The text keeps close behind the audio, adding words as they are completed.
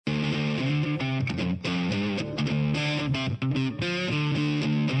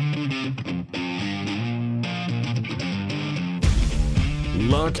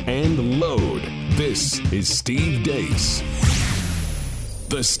lock, and load. This is Steve Deace.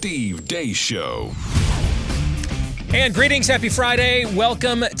 The Steve Deace Show. And greetings, happy Friday.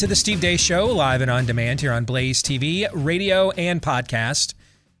 Welcome to the Steve Deace Show, live and on demand here on Blaze TV, radio, and podcast.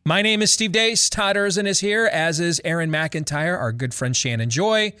 My name is Steve Deace. Todd Erzin is here, as is Aaron McIntyre. Our good friend Shannon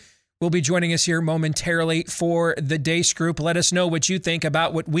Joy will be joining us here momentarily for the Deace Group. Let us know what you think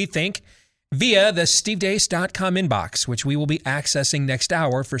about what we think via the stevedeace.com inbox, which we will be accessing next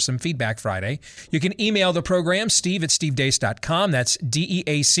hour for some Feedback Friday. You can email the program, steve@stevedeace.com. That's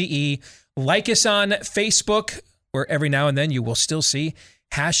DEACE. Like us on Facebook, where every now and then you will still see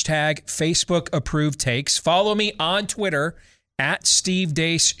hashtag Facebook approved takes. Follow me on Twitter at Steve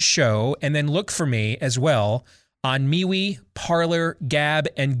Deace Show, and then look for me as well on MeWe, Parler, Gab,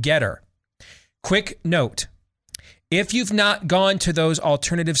 and Getter. Quick note, if you've not gone to those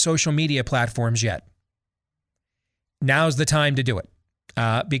alternative social media platforms yet, now's the time to do it,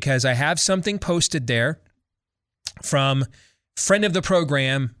 because I have something posted there from friend of the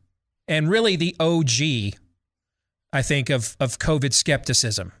program and really the OG, I think, of COVID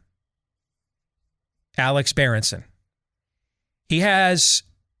skepticism, Alex Berenson. He has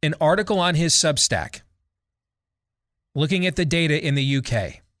an article on his Substack looking at the data in the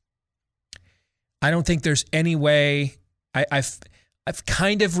UK. I don't think there's any way. I've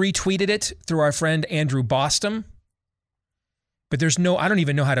kind of retweeted it through our friend Andrew Bostom, but I don't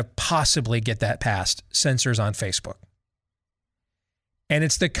even know how to possibly get that past censors on Facebook. And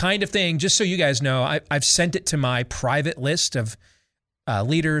it's the kind of thing, just so you guys know, I've sent it to my private list of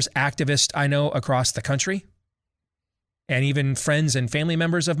leaders, activists I know across the country, and even friends and family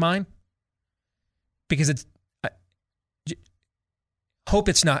members of mine, because hope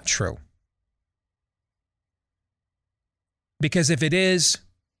it's not true. Because if it is,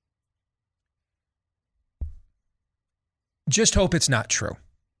 just hope it's not true.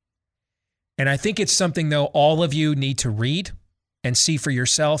 And I think it's something, though, all of you need to read and see for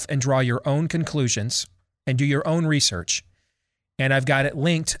yourself and draw your own conclusions and do your own research. And I've got it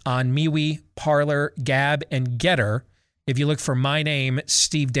linked on MeWe, Parler, Gab, and Getter. If you look for my name,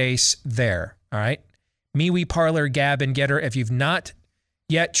 Steve Deace, there. All right? MeWe, Parler, Gab, and Getter. If you've not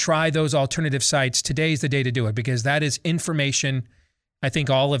yet tried those alternative sites, today's the day to do it, because that is information I think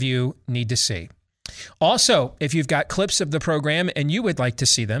all of you need to see. Also, if you've got clips of the program and you would like to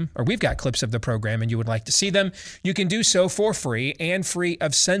see them, or we've got clips of the program and you would like to see them, you can do so for free and free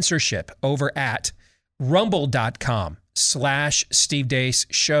of censorship over at rumble.com/Steve Deace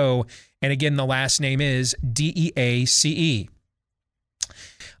Show. And again, the last name is DEACE.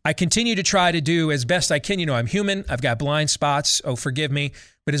 I continue to try to do as best I can. You know, I'm human. I've got blind spots. Oh, forgive me.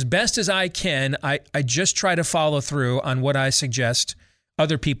 But as best as I can, I just try to follow through on what I suggest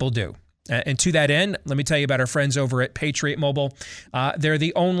other people do. And to that end, let me tell you about our friends over at Patriot Mobile. They're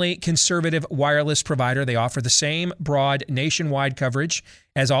the only conservative wireless provider. They offer the same broad nationwide coverage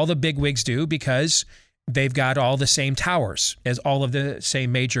as all the bigwigs do, because they've got all the same towers as all of the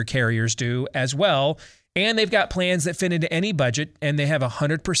same major carriers do as well. And they've got plans that fit into any budget, and they have a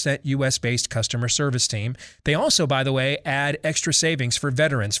 100% U.S.-based customer service team. They also, by the way, add extra savings for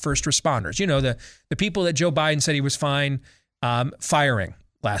veterans, first responders. You know, the people that Joe Biden said he was fine firing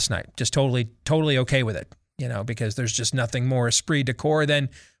last night. Just totally okay with it, you know, because there's just nothing more esprit de corps than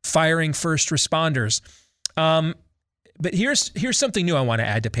firing first responders. But here's something new I want to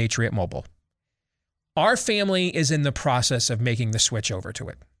add to Patriot Mobile. Our family is in the process of making the switch over to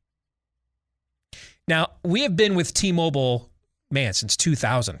it. Now, we have been with T-Mobile, since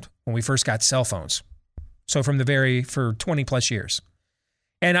 2000, when we first got cell phones. So for 20 plus years.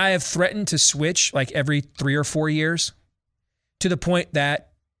 And I have threatened to switch like every 3 or 4 years, to the point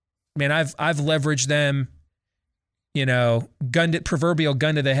that, I've leveraged them, you know, proverbial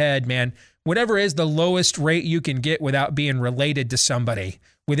gun to the head, man. Whatever is the lowest rate you can get without being related to somebody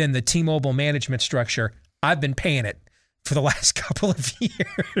within the T-Mobile management structure, I've been paying it for the last couple of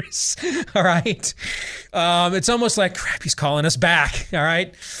years. All right. It's almost like, crap, he's calling us back. All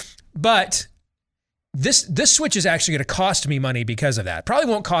right. But this switch is actually going to cost me money because of that. Probably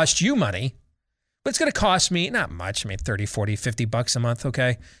won't cost you money, but it's going to cost me, not much, 30, 40, 50 bucks a month.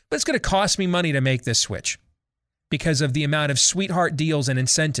 Okay. But it's going to cost me money to make this switch because of the amount of sweetheart deals and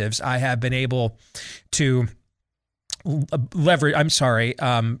incentives I have been able to leverage. I'm sorry.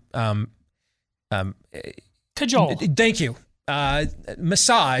 Cajole. Thank you.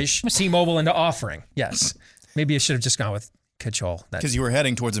 Massage T-Mobile into offering. Yes. Maybe I should have just gone with cajole. Because you were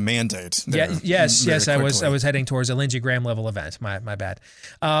heading towards a mandate. Yeah, yes. I was heading towards a Lindsey Graham level event. My bad.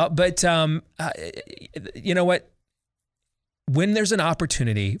 But you know what? When there's an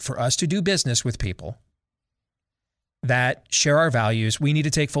opportunity for us to do business with people that share our values, we need to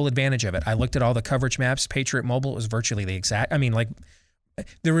take full advantage of it. I looked at all the coverage maps. Patriot Mobile was virtually the exact. I mean, like,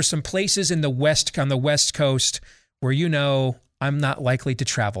 there were some places on the West Coast where, I'm not likely to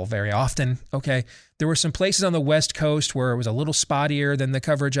travel very often. Okay. There were some places on the West Coast where it was a little spottier than the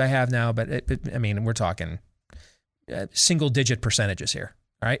coverage I have now, but we're talking single digit percentages here.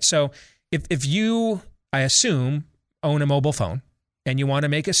 All right. So if you, I assume, own a mobile phone and you want to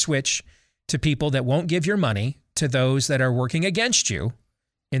make a switch to people that won't give your money to those that are working against you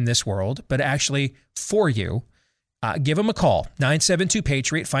in this world, but actually for you, give them a call,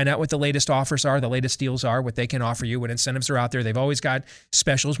 972-PATRIOT. Find out what the latest offers are, the latest deals are, what they can offer you, what incentives are out there. They've always got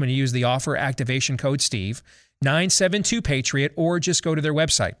specials when you use the offer activation code Steve, 972-PATRIOT, or just go to their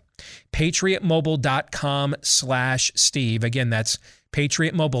website, patriotmobile.com/Steve. Again, that's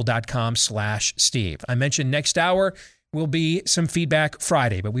patriotmobile.com/Steve. I mentioned next hour will be some Feedback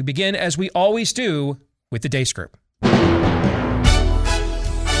Friday, but we begin, as we always do, with the Deace Group.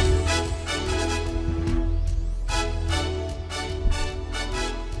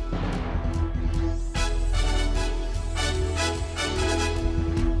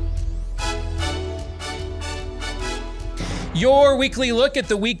 Your weekly look at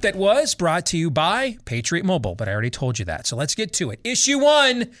the week that was, brought to you by Patriot Mobile, but I already told you that. So let's get to it. Issue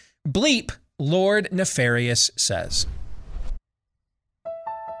 1, bleep, Lord Nefarious says.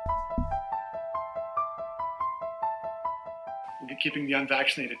 We're keeping the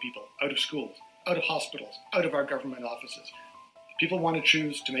unvaccinated people out of schools, out of hospitals, out of our government offices. If people want to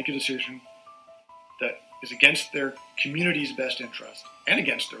choose to make a decision that is against their community's best interest and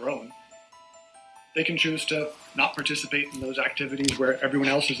against their own, they can choose to not participate in those activities where everyone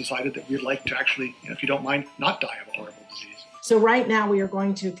else has decided that we'd like to actually, if you don't mind, not die of a horrible disease. So right now we are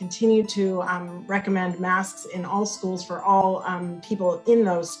going to continue to recommend masks in all schools for all people in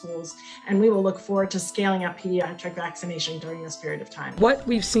those schools, and we will look forward to scaling up pediatric vaccination during this period of time. What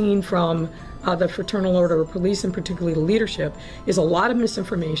we've seen from the Fraternal Order of Police, and particularly the leadership, is a lot of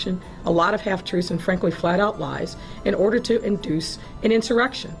misinformation, a lot of half-truths, and frankly flat-out lies in order to induce an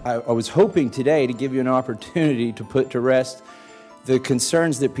insurrection. I was hoping today to give you an opportunity to put to rest the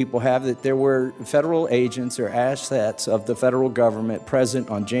concerns that people have that there were federal agents or assets of the federal government present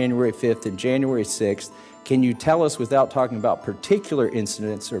on January 5th and January 6th. Can you tell us, without talking about particular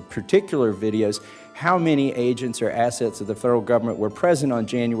incidents or particular videos, how many agents or assets of the federal government were present on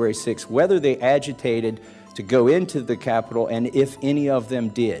January 6th, whether they agitated to go into the Capitol, and if any of them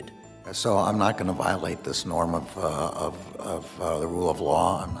did? So I'm not going to violate this norm of the rule of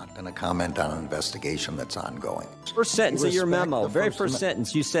law. I'm not going to comment on an investigation that's ongoing. First sentence of your memo, very first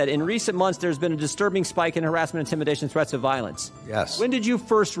sentence, you said, in recent months there's been a disturbing spike in harassment, intimidation, threats of violence. Yes. When did you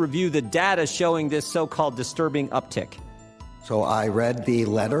first review the data showing this so-called disturbing uptick? So I read the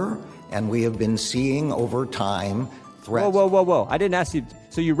letter, and we have been seeing over time threats. Whoa. I didn't ask you.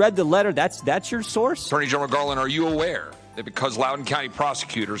 So you read the letter, that's your source? Attorney General Garland, are you aware that because Loudoun County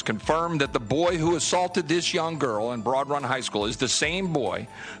prosecutors confirmed that the boy who assaulted this young girl in Broad Run High School is the same boy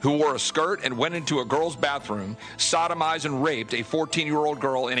who wore a skirt and went into a girl's bathroom, sodomized and raped a 14-year-old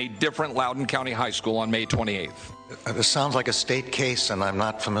girl in a different Loudoun County high school on May 28th? This sounds like a state case, and I'm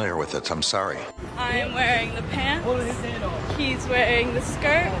not familiar with it. I'm sorry. I'm wearing the pants. He's wearing the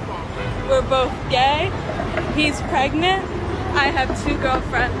skirt. We're both gay. He's pregnant. I have 2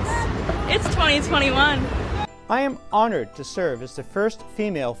 girlfriends. It's 2021. I am honored to serve as the first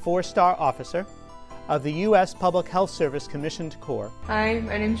female 4-star officer of the U.S. Public Health Service Commissioned Corps. Hi,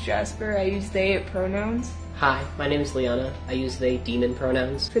 my name's Jasper. I use they pronouns. Hi, my name is Liana. I use they demon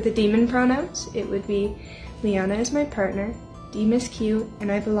pronouns. For the demon pronouns, it would be Liana is my partner, Deem is cute,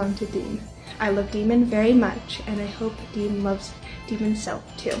 and I belong to Deem. I love Demon very much, and I hope Deem loves Demon's self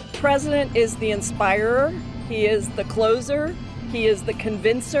too. President is the inspirer. He is the closer. He is the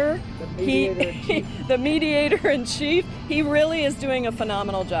convincer, the mediator in chief. He really is doing a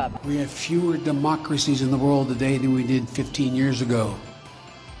phenomenal job. We have fewer democracies in the world today than we did 15 years ago.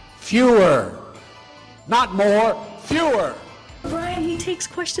 Fewer, not more, fewer. Brian, he takes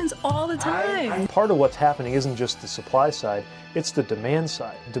questions all the time. Part of what's happening isn't just the supply side, it's the demand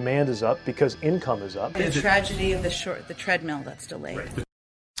side. Demand is up because income is up. The tragedy of the treadmill that's delayed.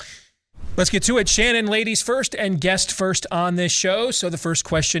 Let's get to it. Shannon, ladies first and guest first on this show. So the first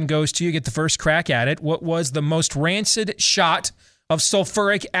question goes to you. Get the first crack at it. What was the most rancid shot of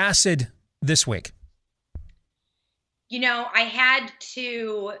sulfuric acid this week? I had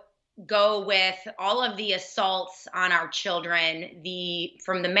to go with all of the assaults on our children,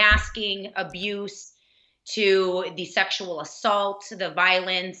 from the masking, abuse, to the sexual assault, the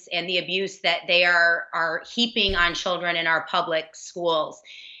violence, and the abuse that they are heaping on children in our public schools.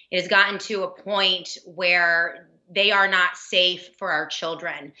 It has gotten to a point where they are not safe for our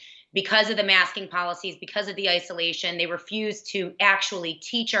children because of the masking policies, because of the isolation. They refuse to actually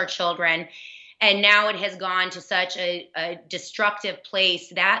teach our children. And now it has gone to such a destructive place.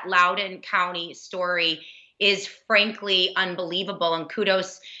 That Loudoun County story is frankly unbelievable. And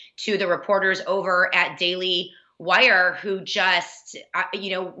kudos to the reporters over at Daily Wire who just,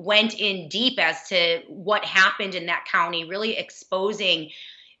 went in deep as to what happened in that county, really exposing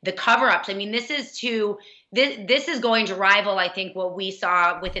the cover-ups. I mean, this is going to rival, I think, what we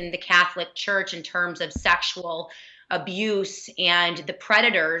saw within the Catholic Church in terms of sexual abuse and the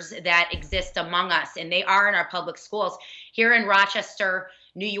predators that exist among us. And they are in our public schools. Here in Rochester,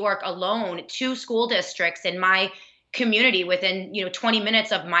 New York alone, 2 school districts in my community within 20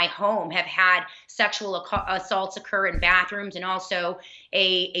 minutes of my home have had sexual assaults occur in bathrooms, and also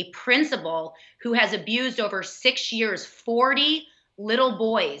a principal who has abused over 6 years 40 little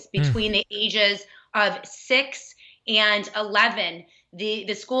boys between the ages of 6 and 11.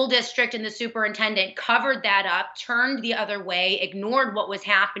 The school district and the superintendent covered that up, turned the other way, ignored what was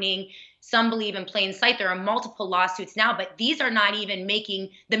happening. Some believe in plain sight. There are multiple lawsuits now, but these are not even making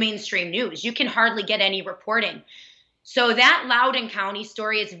the mainstream news. You can hardly get any reporting. So that Loudoun County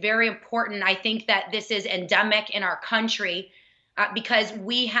story is very important. I think that this is endemic in our country because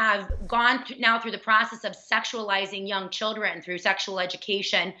we have gone now through the process of sexualizing young children through sexual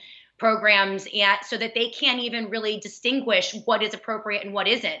education programs, and so that they can't even really distinguish what is appropriate and what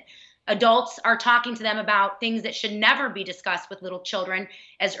isn't. Adults are talking to them about things that should never be discussed with little children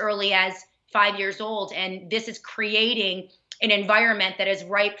as early as 5 years old. And this is creating an environment that is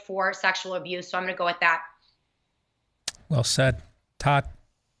ripe for sexual abuse. So I'm going to go with that. Well said. Todd?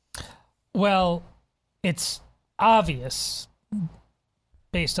 Well, it's obvious,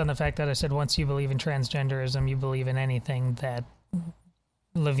 based on the fact that I said once you believe in transgenderism, you believe in anything, that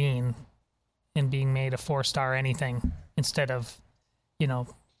Levine and being made a 4-star anything instead of,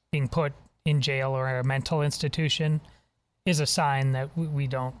 being put in jail or a mental institution is a sign that we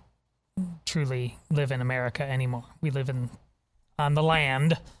don't truly live in America anymore. We live on the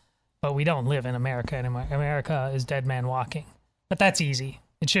land, but we don't live in America anymore. America is dead man walking. But that's easy.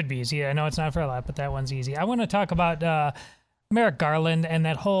 It should be easy. I know it's not for a lot, but that one's easy. I want to talk about Merrick Garland and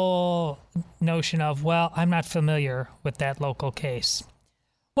that whole notion of, well, I'm not familiar with that local case.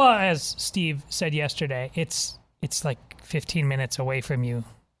 Well, as Steve said yesterday, it's like 15 minutes away from you,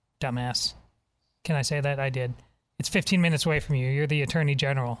 dumbass. Can I say that? I did. It's 15 minutes away from you. You're the Attorney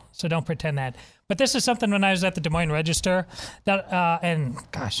General, so don't pretend that. But this is something when I was at the Des Moines Register, that and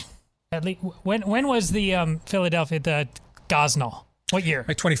gosh, at least when was the Philadelphia, the Gosnell? What year?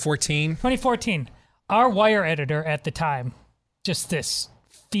 Like 2014. 2014. Our wire editor at the time, just this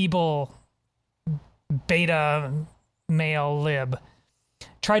feeble beta male lib,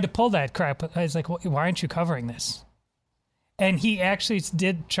 tried to pull that crap. I was like, why aren't you covering this? And he actually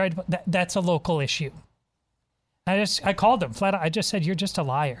did try to. That's a local issue. I called him flat out. I just said, you're just a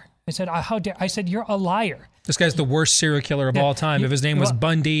liar. I said, how dare? I said, you're a liar. This guy's the worst serial killer of all time. If his name was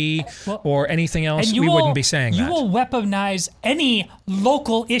Bundy or anything else, we wouldn't be saying that. You will weaponize any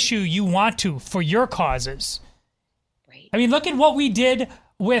local issue you want to for your causes. Right. I mean, look at what we did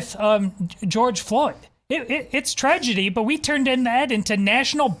with George Floyd. It's tragedy, but we turned that into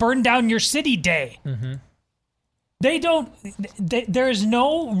National Burn Down Your City Day. Mm-hmm. There is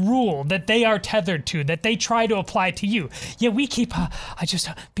no rule that they are tethered to that they try to apply to you. Yeah, we keep, I just,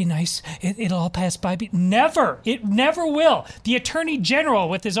 be nice, it'll all pass by. Never. It never will. The Attorney General,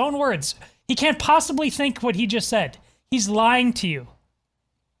 with his own words, he can't possibly think what he just said. He's lying to you.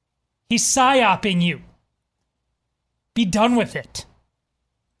 He's psyoping you. Be done with it.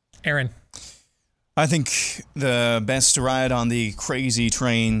 Aaron. I think the best ride on the crazy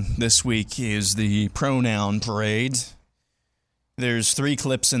train this week is the pronoun parade. There's 3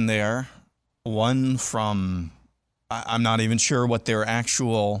 clips in there. One from, I'm not even sure what their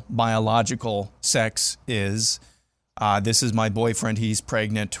actual biological sex is. This is my boyfriend. He's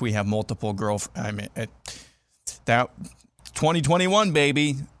pregnant. We have multiple girlfriends. I mean, that 2021,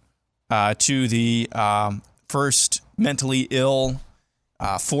 baby. To the first mentally ill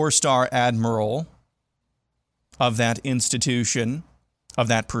 4-star admiral of that institution, of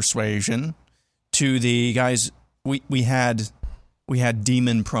that persuasion, to the guys, we had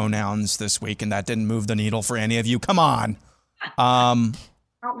demon pronouns this week, and that didn't move the needle for any of you. Come on. Almost.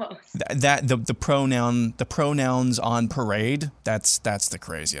 The pronouns on parade, that's the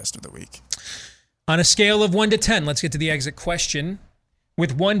craziest of the week. On a scale of 1 to 10, let's get to the exit question.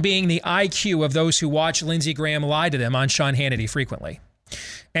 With 1 being the IQ of those who watch Lindsey Graham lie to them on Sean Hannity frequently,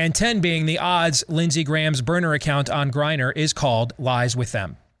 and 10 being the odds Lindsey Graham's burner account on Grindr is called Lies with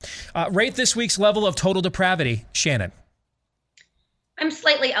Them. Rate this week's level of total depravity, Shannon. I'm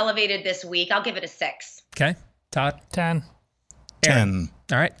slightly elevated this week. I'll give it a 6. Okay. Todd? 10. 10.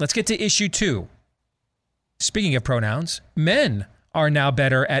 All right, let's get to issue 2. Speaking of pronouns, men are now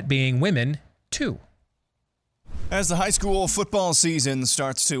better at being women, too. As the high school football season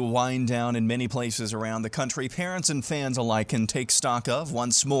starts to wind down in many places around the country, parents and fans alike can take stock of,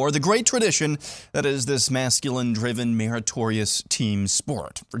 once more, the great tradition that is this masculine-driven, meritorious team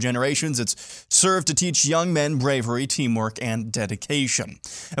sport. For generations, it's served to teach young men bravery, teamwork, and dedication.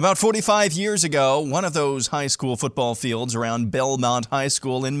 About 45 years ago, one of those high school football fields around Belmont High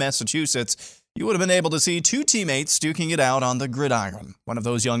School in Massachusetts, you would have been able to see two teammates duking it out on the gridiron. One of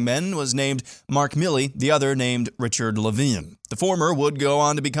those young men was named Mark Milley, the other named Richard Levine. The former would go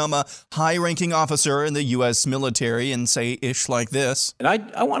on to become a high-ranking officer in the U.S. military and say ish like this. And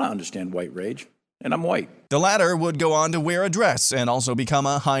I want to understand white rage, and I'm white. The latter would go on to wear a dress and also become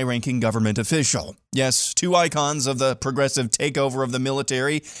a high-ranking government official. Yes, two icons of the progressive takeover of the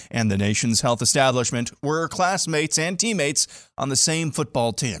military and the nation's health establishment were classmates and teammates on the same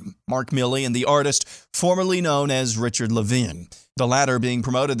football team, Mark Milley and the artist formerly known as Richard Levine. The latter being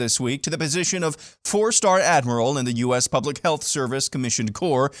promoted this week to the position of 4-star admiral in the U.S. Public Health Service Commissioned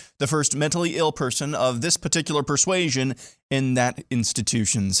Corps, the first mentally ill person of this particular persuasion in that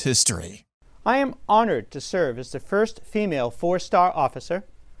institution's history. I am honored to serve as the first female 4-star officer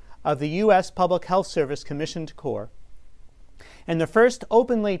of the U.S. Public Health Service Commissioned Corps and the first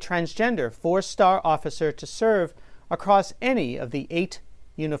openly transgender 4-star officer to serve across any of the 8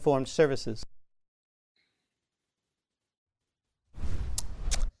 uniformed services.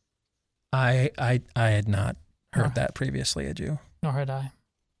 I had not heard that previously, had you? Nor had I.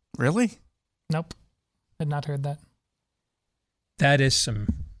 Really? Nope. Had not heard that. That is some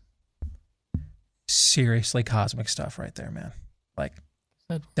seriously cosmic stuff right there, man. Like,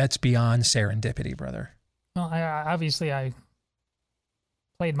 that's beyond serendipity, brother. Well, I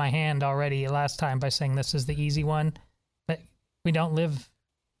played my hand already last time by saying this is the easy one, but we don't live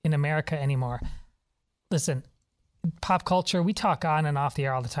in America anymore. Listen, pop culture, we talk on and off the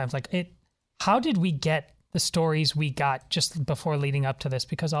air all the time. It's like, how did we get the stories we got just before leading up to this?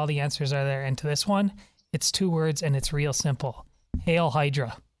 Because all the answers are there. And to this one, it's 2 words and it's real simple. Hail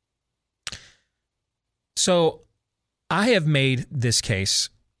Hydra. So I have made this case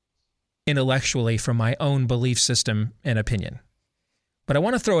intellectually from my own belief system and opinion, but I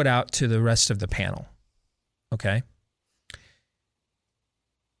want to throw it out to the rest of the panel. Okay?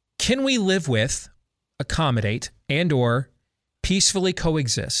 Can we live with, accommodate, and or peacefully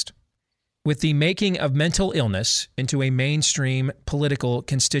coexist with the making of mental illness into a mainstream political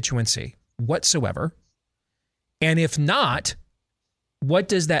constituency whatsoever? And if not, what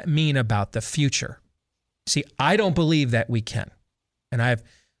does that mean about the future? See, I don't believe that we can. And I've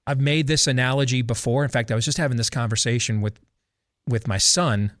made this analogy before. In fact, I was just having this conversation with my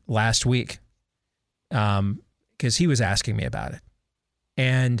son last week because he was asking me about it.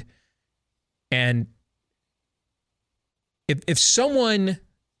 And if someone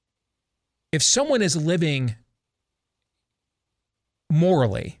is living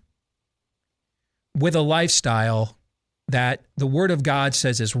morally with a lifestyle that the Word of God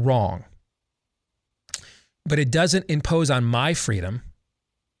says is wrong, but it doesn't impose on my freedom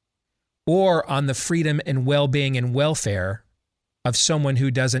or on the freedom and well-being and welfare of someone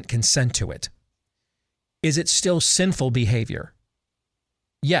who doesn't consent to it, is it still sinful behavior?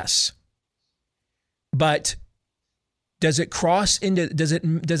 Yes. But does it cross into, does it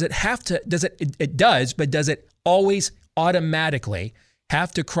always automatically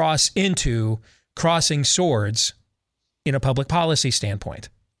have to cross into crossing swords in a public policy standpoint?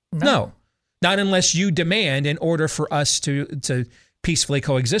 No. Not unless you demand, in order for us to peacefully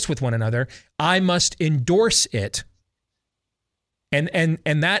coexist with one another, I must endorse it. And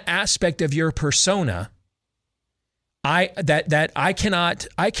that aspect of your persona, I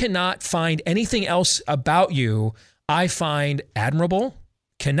cannot find anything else about you I find admirable,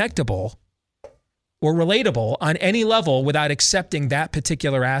 connectable, or relatable on any level without accepting that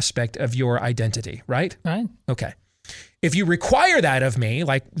particular aspect of your identity, right? Right. Okay. If you require that of me,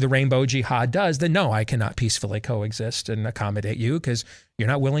 like the rainbow jihad does, then no, I cannot peacefully coexist and accommodate you because you're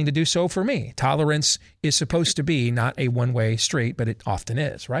not willing to do so for me. Tolerance is supposed to be not a one-way street, but it often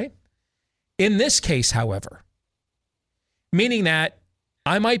is, right? In this case, however, meaning that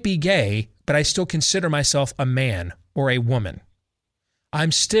I might be gay, but I still consider myself a man or a woman.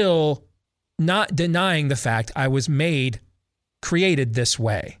 I'm still not denying the fact I was created this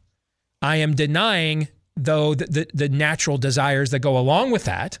way. I am denying, though, the natural desires that go along with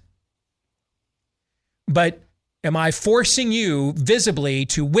that. But Am I forcing you visibly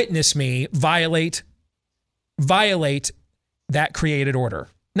to witness me violate that created order?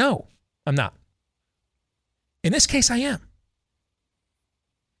 No, I'm not. In this case, I am.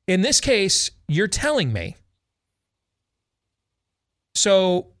 In this case, you're telling me,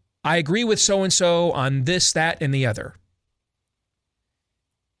 so I agree with so-and-so on this, that, and the other.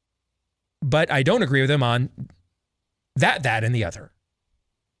 But I don't agree with them on that, and the other.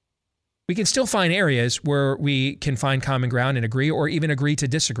 We can still find areas where we can find common ground and agree, or even agree to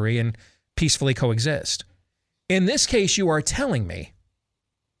disagree and peacefully coexist. In this case, you are telling me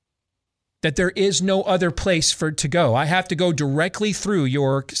that there is no other place to go. I have to go directly through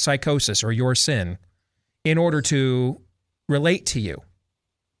your psychosis or your sin in order to relate to you,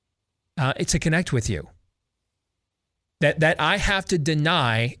 to connect with you. That I have to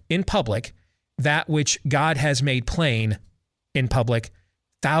deny in public that which God has made plain in public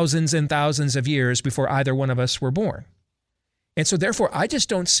thousands and thousands of years before either one of us were born. And so therefore, I just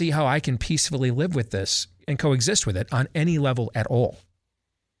don't see how I can peacefully live with this and coexist with it on any level at all.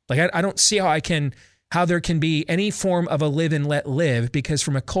 Like, I don't see how there can be any form of a live and let live, because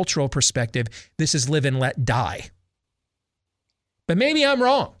from a cultural perspective, this is live and let die. But maybe I'm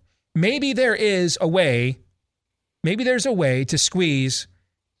wrong. Maybe there's a way to squeeze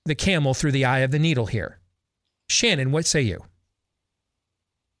the camel through the eye of the needle here. Shannon, what say you?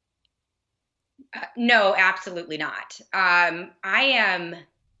 No, absolutely not. I am,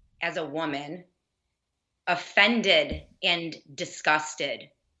 as a woman, offended and disgusted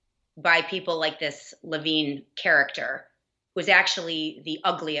by people like this Levine character, who's actually the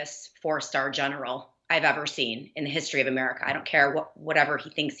ugliest 4-star general I've ever seen in the history of America. I don't care whatever he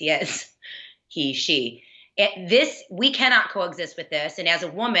thinks he is, he, she. We cannot coexist with this. And as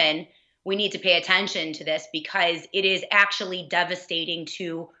a woman, we need to pay attention to this, because it is actually devastating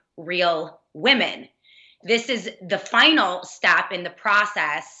to real women. This is the final step in the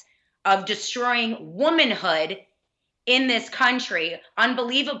process of destroying womanhood in this country,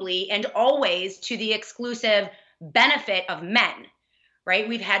 unbelievably, and always to the exclusive benefit of men, right?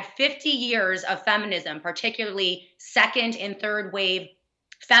 We've had 50 years of feminism, particularly second and third wave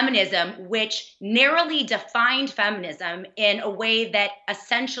feminism, which narrowly defined feminism in a way that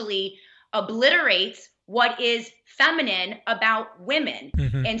essentially obliterates what is feminine about women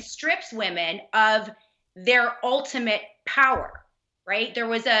and strips women of their ultimate power, right? There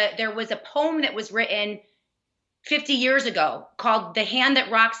was a poem that was written 50 years ago called "The Hand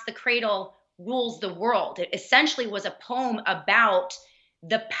That Rocks the Cradle Rules the World." It essentially was a poem about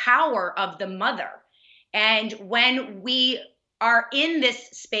the power of the mother. And when we are in this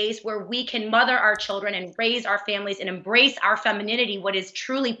space where we can mother our children and raise our families and embrace our femininity, what is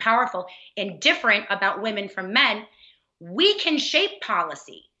truly powerful and different about women from men, we can shape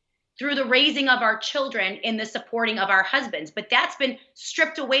policy through the raising of our children and the supporting of our husbands. But that's been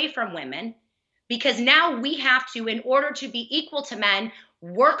stripped away from women, because now we have to, in order to be equal to men,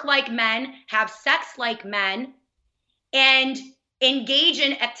 work like men, have sex like men, and engage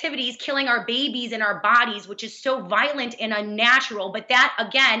in activities killing our babies and our bodies, which is so violent and unnatural. But that,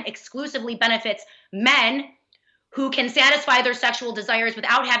 again, exclusively benefits men who can satisfy their sexual desires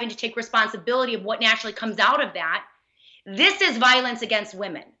without having to take responsibility of what naturally comes out of that. This is violence against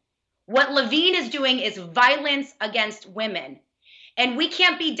women. What Levine is doing is violence against women. And we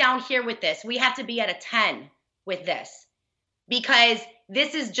can't be down here with this. We have to be at a 10 with this, because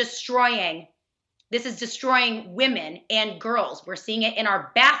this is destroying women and girls. We're seeing it in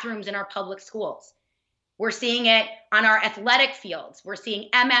our bathrooms in our public schools. We're seeing it on our athletic fields. We're seeing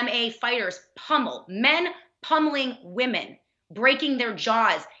MMA fighters men pummeling women, breaking their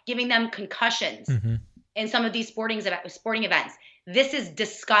jaws, giving them concussions in some of these sporting events. This is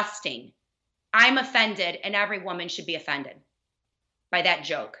disgusting. I'm offended, and every woman should be offended by that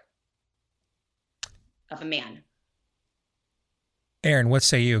joke of a man. Aaron, what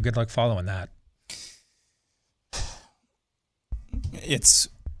say you? Good luck following that.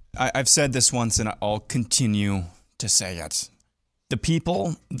 I've said this once, and I'll continue to say it. The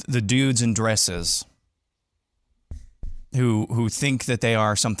people, the dudes in dresses who think that they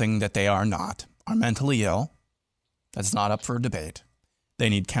are something that they are not, are mentally ill. That's not up for debate. They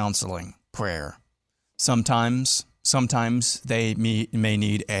need counseling, prayer. Sometimes they may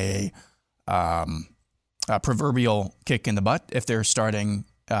need a proverbial kick in the butt if they're starting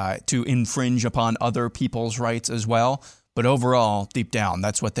to infringe upon other people's rights as well. But overall, deep down,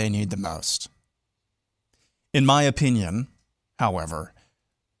 that's what they need the most. In my opinion, however,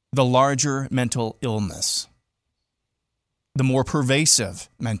 the larger mental illness, the more pervasive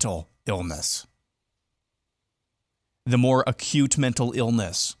mental illness, the more acute mental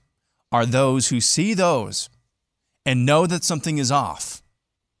illness are those who see those and know that something is off.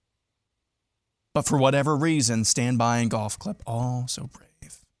 But for whatever reason, stand by and golf clap. Oh, so brave.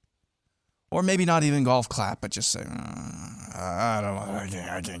 Or maybe not even golf clap, but just say, I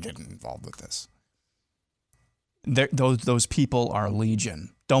can't get involved with this. Those people are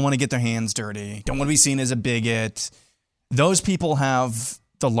legion. Don't want to get their hands dirty. Don't want to be seen as a bigot. Those people have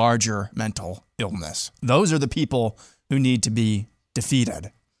the larger mental illness. Those are the people who need to be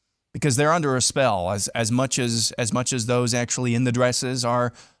defeated because they're under a spell as much as those actually in the dresses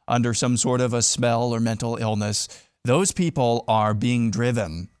are under some sort of a spell or mental illness. Those people are being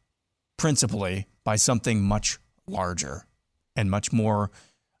driven principally by something much larger and much more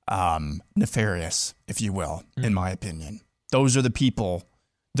nefarious, if you will, in my opinion. Those are the people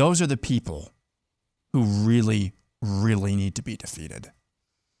who really, really need to be defeated.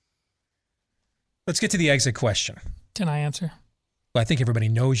 Let's get to the exit question. Can I answer? Well, I think everybody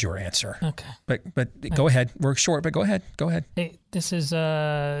knows your answer. Okay. But go ahead. We're short, but go ahead. Go ahead. Hey, this is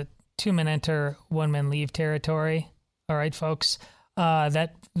 2-men enter, 1-man leave territory. All right, folks.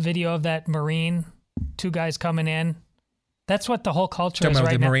 That video of that Marine, 2 guys coming in, that's what the whole culture is right now.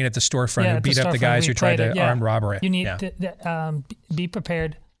 Talking about the Marine at the storefront who beat up the guys who tried to armed robbery. You need to be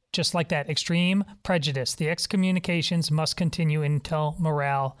prepared, just like that. Extreme prejudice. The excommunications must continue until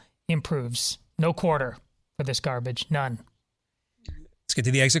morale improves. No quarter for this garbage. None. Let's get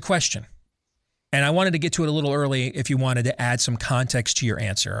to the exit question. And I wanted to get to it a little early if you wanted to add some context to your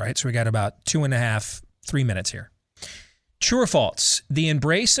answer. All right, so we got about 2.5, 3 minutes here. True or false, the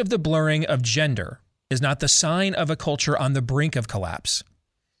embrace of the blurring of gender is not the sign of a culture on the brink of collapse,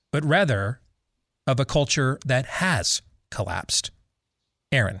 but rather of a culture that has collapsed.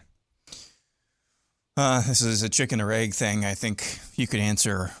 Aaron. This is a chicken or egg thing. I think you could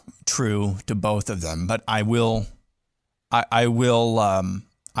answer true to both of them, but I will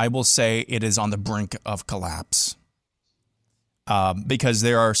say it is on the brink of collapse because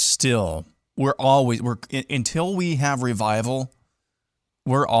there are still, until we have revival,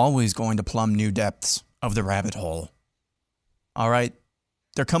 we're always going to plumb new depths of the rabbit hole. All right?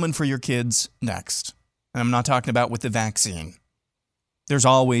 They're coming for your kids next. And I'm not talking about with the vaccine. There's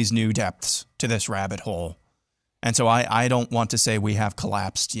always new depths to this rabbit hole. And so I don't want to say we have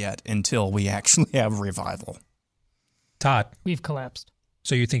collapsed yet until we actually have revival. Todd. We've collapsed.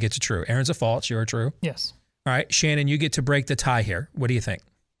 So you think it's a true. Aaron's a false. You're a true? Yes. All right. Shannon, you get to break the tie here. What do you think?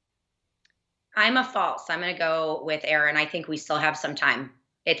 I'm a false. I'm going to go with Aaron. I think we still have some time.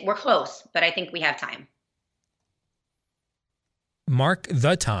 We're close, but I think we have time. Mark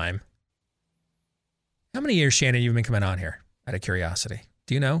the time. How many years, Shannon, you've been coming on here? Out of curiosity.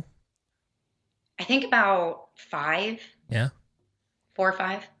 Do you know? I think about 5. Yeah. 4 or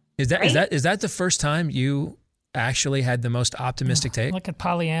 5. Is that the first time you actually had the most optimistic take? Look at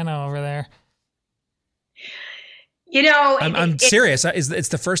Pollyanna over there. You know, I'm serious. It's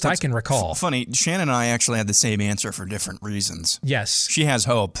the first I can recall. Funny, Shannon and I actually had the same answer for different reasons. Yes. She has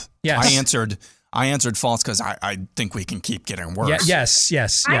hope. Yes. I answered false because I think we can keep getting worse. Yes.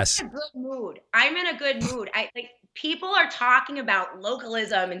 I'm in a good mood. People are talking about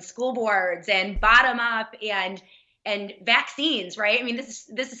localism and school boards and bottom up and vaccines, right? I mean, this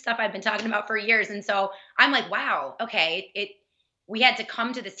is stuff I've been talking about for years. And so I'm like, wow, okay, we had to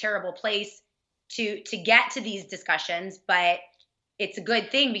come to this terrible place to get to these discussions, but it's a good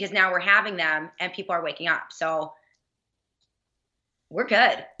thing because now we're having them and people are waking up. So we're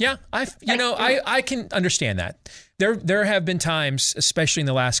good. Yeah, I can understand that. There have been times, especially in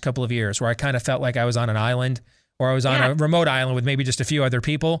the last couple of years, where I kind of felt like I was on an island or I was on a remote island with maybe just a few other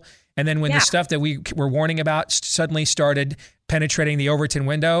people. And then when the stuff that we were warning about suddenly started penetrating the Overton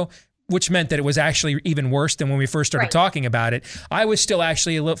window, which meant that it was actually even worse than when we first started talking about it, I was still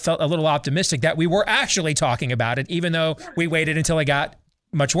actually felt a little optimistic that we were actually talking about it, even though we waited until it got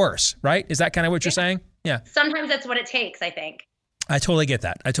much worse, right? Is that kind of what you're saying? Yeah. Sometimes that's what it takes, I think. I totally get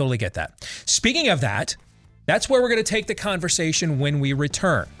that. Speaking of that, that's where we're going to take the conversation when we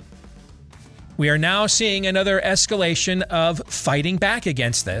return. We are now seeing another escalation of fighting back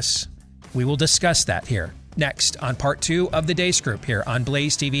against this. We will discuss that here next on part 2 of the Deace Group here on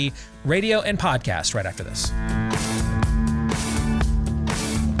Blaze TV, radio, and podcast right after this.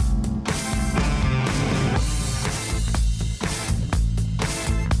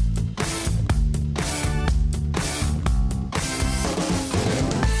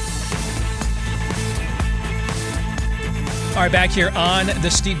 All right, back here on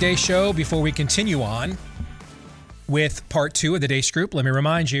the Steve Deace Show. Before we continue on with part 2 of the Deace Group, let me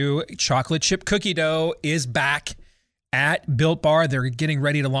remind you, chocolate chip cookie dough is back at Built Bar. They're getting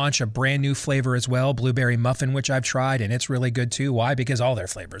ready to launch a brand new flavor as well, blueberry muffin, which I've tried, and it's really good too. Why? Because all their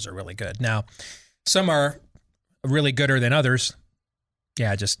flavors are really good. Now, some are really gooder than others.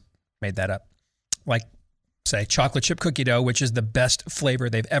 Yeah, I just made that up. Like, say, chocolate chip cookie dough, which is the best flavor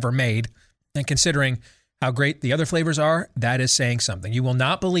they've ever made. And considering how great the other flavors are, that is saying something. You will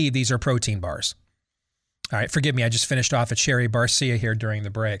not believe these are protein bars. All right, forgive me, I just finished off a cherry barcia here during the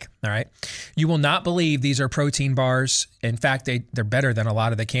break. All right, you will not believe these are protein bars. In fact, they're better than a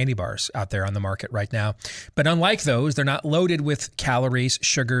lot of the candy bars out there on the market right now. But unlike those, they're not loaded with calories,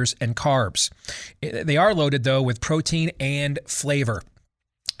 sugars, and carbs. They are loaded, though, with protein and flavor.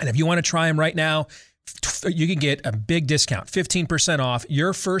 And if you want to try them right now, you can get a big discount, 15% off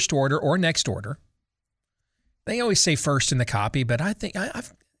your first order or next order. They always say first in the copy, but I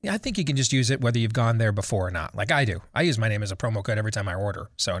think you can just use it whether you've gone there before or not, like I do. I use my name as a promo code every time I order,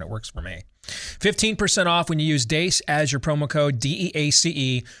 and it works for me. 15% off when you use DACE as your promo code,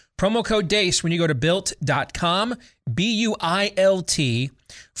 DEACE. Promo code DACE when you go to built.com, BUILT,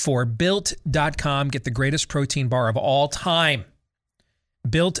 for built.com. Get the greatest protein bar of all time.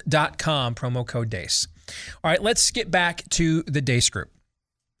 Built.com, promo code DACE. All right, let's get back to the Deace Group.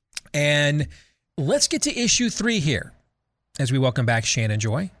 And let's get to issue 3 here as we welcome back Shannon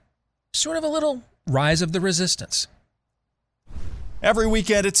Joy. Sort of a little rise of the resistance. Every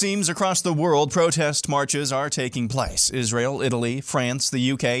weekend, it seems, across the world, protest marches are taking place. Israel, Italy, France,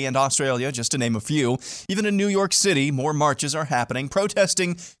 the UK, and Australia, just to name a few. Even in New York City, more marches are happening,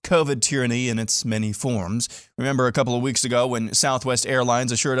 protesting COVID tyranny in its many forms. Remember a couple of weeks ago when Southwest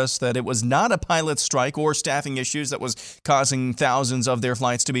Airlines assured us that it was not a pilot strike or staffing issues that was causing thousands of their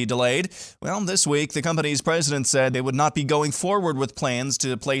flights to be delayed? Well, this week, the company's president said they would not be going forward with plans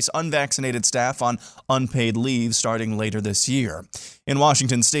to place unvaccinated staff on unpaid leave starting later this year. In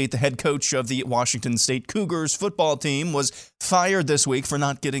Washington State, the head coach of the Washington State Cougars football team was fired this week for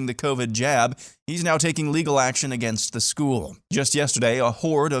not getting the COVID jab. He's now taking legal action against the school. Just yesterday, a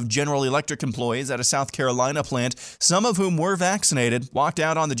horde of General Electric employees at a South Carolina plant, some of whom were vaccinated, walked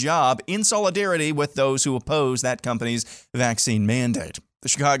out on the job in solidarity with those who oppose that company's vaccine mandate. The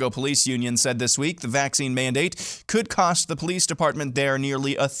Chicago Police Union said this week the vaccine mandate could cost the police department there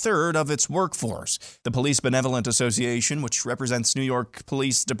nearly a third of its workforce. The Police Benevolent Association, which represents New York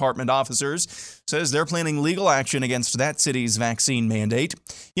Police Department officers, says they're planning legal action against that city's vaccine mandate.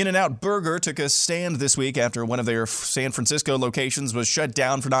 In-N-Out Burger took a stand this week after one of their San Francisco locations was shut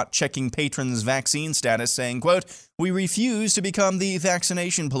down for not checking patrons' vaccine status, saying, quote, "We refuse to become the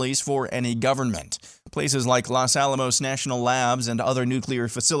vaccination police for any government." Places like Los Alamos National Labs and other nuclear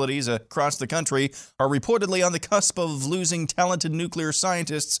facilities across the country are reportedly on the cusp of losing talented nuclear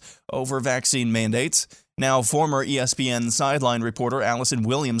scientists over vaccine mandates. Now, former ESPN sideline reporter Allison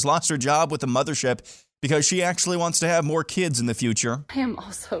Williams lost her job with the mothership because she actually wants to have more kids in the future. I am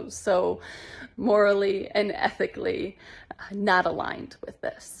also so morally and ethically not aligned with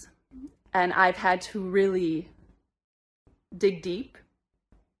this. And I've had to really dig deep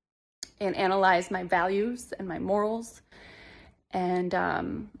and analyze my values and my morals. And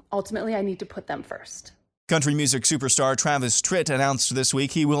ultimately, I need to put them first. Country music superstar Travis Tritt announced this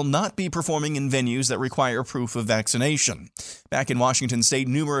week he will not be performing in venues that require proof of vaccination. Back in Washington state,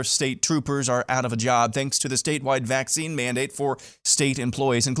 numerous state troopers are out of a job thanks to the statewide vaccine mandate for state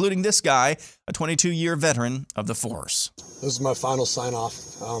employees, including this guy, a 22-year veteran of the force. This is my final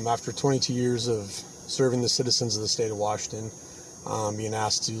sign-off after 22 years of serving the citizens of the state of Washington, being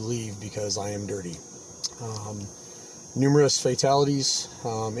asked to leave because I am dirty. Numerous fatalities,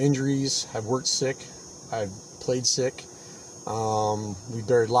 injuries. I've worked sick. I've played sick. We've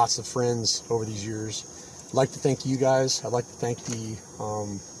buried lots of friends over these years. I'd like to thank you guys. I'd like to thank the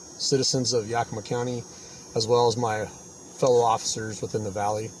citizens of Yakima County, as well as my fellow officers within the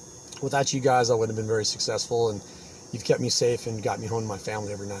Valley. Without you guys, I wouldn't have been very successful, and you've kept me safe and got me home to my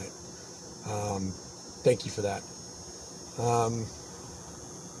family every night. Thank you for that.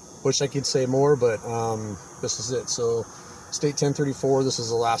 Wish I could say more, but this is it. So, State 1034, this is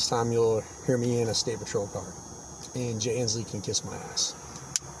the last time you'll hear me in a State Patrol car. And Jay Inslee can kiss my ass.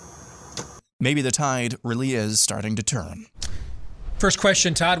 Maybe the tide really is starting to turn. First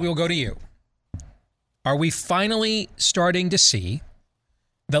question, Todd, we will go to you. Are we finally starting to see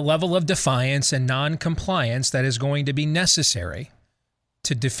the level of defiance and non-compliance that is going to be necessary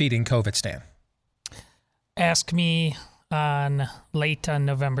to defeating COVID-Stan? Ask me late on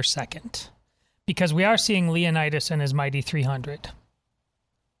November 2nd, because we are seeing Leonidas and his mighty 300.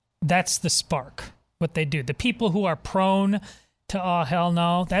 That's the spark, what they do. The people who are prone to, oh, hell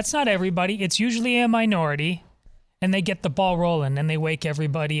no, that's not everybody. It's usually a minority, and they get the ball rolling, and they wake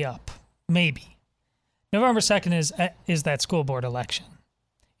everybody up. Maybe. November 2nd is that school board election.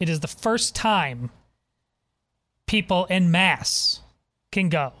 It is the first time people en masse can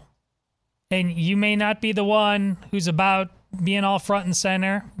go And you may not be the one who's about being all front and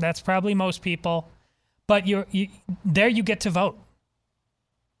center. That's probably most people. But you get to vote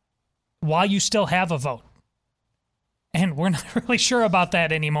while you still have a vote. And we're not really sure about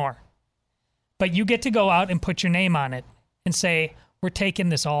that anymore. But you get to go out and put your name on it and say, we're taking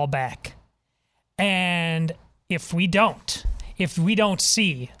this all back. And if we don't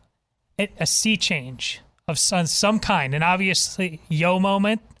see a sea change of some kind, an obviously yo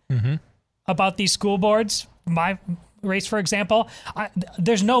moment about these school boards, my race, for example,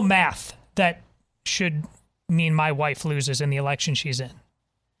 there's no math that should mean my wife loses in the election she's in.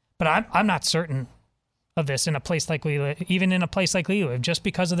 But I'm not certain of this in a place like we live, even in a place like we live, just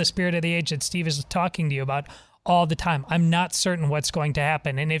because of the spirit of the age that Steve is talking to you about all the time. I'm not certain what's going to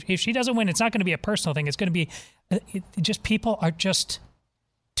happen. And if she doesn't win, it's not going to be a personal thing. It's going to be just people are just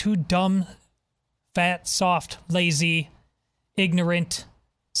too dumb, fat, soft, lazy, ignorant,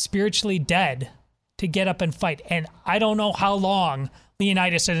 spiritually dead to get up and fight. And I don't know how long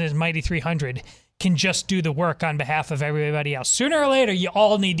Leonidas and his Mighty 300 can just do the work on behalf of everybody else. Sooner or later, you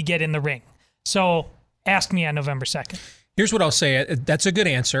all need to get in the ring. So ask me on November 2nd. Here's what I'll say. That's a good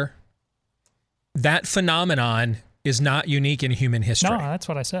answer. That phenomenon is not unique in human history. No, that's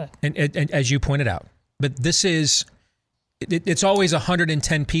what I said. And as you pointed out. But this is, it's always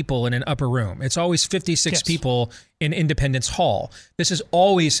 110 people in an upper room. It's always 56 people in Independence Hall. This is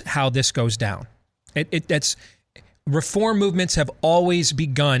always how this goes down. That's reform movements have always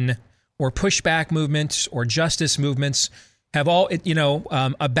begun, or pushback movements or justice movements have all,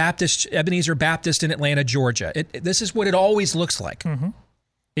 a Baptist, Ebenezer Baptist in Atlanta, Georgia. This is what it always looks like. Mm-hmm.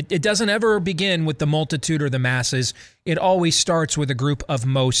 It doesn't ever begin with the multitude or the masses. It always starts with a group of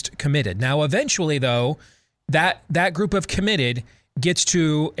most committed. Now, eventually, though, that group of committed gets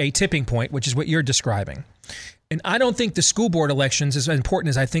to a tipping point, which is what you're describing. And I don't think the school board elections, as important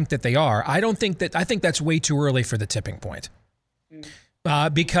as I think that they are, I think that's way too early for the tipping point.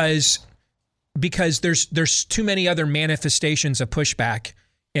 Because there's too many other manifestations of pushback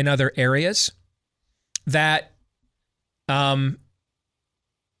in other areas that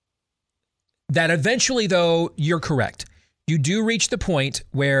eventually, though, you're correct. You do reach the point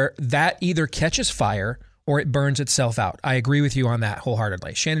where that either catches fire or it burns itself out. I agree with you on that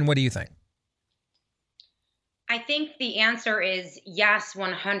wholeheartedly. Shannon, what do you think? I think the answer is yes,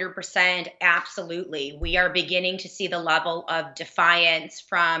 100%, absolutely. We are beginning to see the level of defiance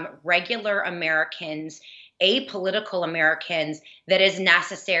from regular Americans, apolitical Americans, that is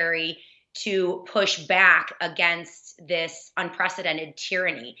necessary to push back against this unprecedented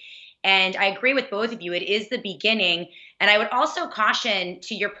tyranny. And I agree with both of you. It is the beginning. And I would also caution,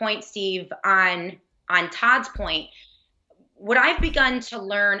 to your point, Steve, on Todd's point, what I've begun to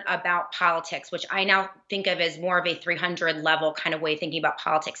learn about politics, which I now think of as more of a 300 level kind of way of thinking about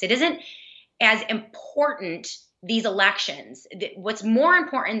politics, it isn't as important, these elections. What's more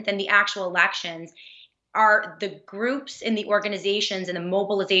important than the actual elections are the groups and the organizations and the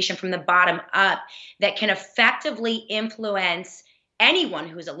mobilization from the bottom up that can effectively influence anyone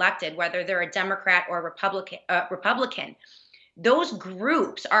who's elected, whether they're a Democrat or a Republican. Those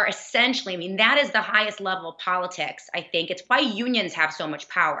groups are essentially, that is the highest level of politics, I think. It's why unions have so much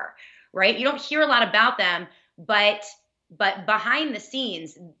power, right? You don't hear a lot about them, but behind the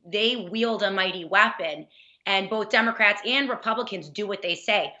scenes, they wield a mighty weapon, and both Democrats and Republicans do what they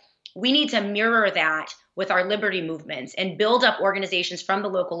say. We need to mirror that with our liberty movements and build up organizations from the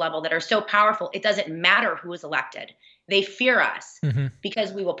local level that are so powerful, it doesn't matter who is elected. They fear us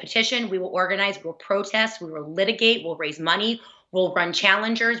because we will petition, we will organize, we'll protest, we will litigate, we'll raise money, we'll run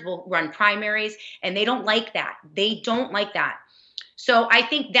challengers, we'll run primaries, and they don't like that. They don't like that. So I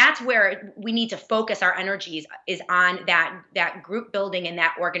think that's where we need to focus our energies, is on that group building and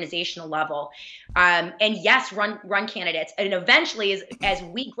that organizational level. And yes, run candidates. And eventually, as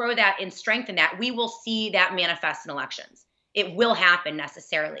we grow that and strengthen that, we will see that manifest in elections. It will happen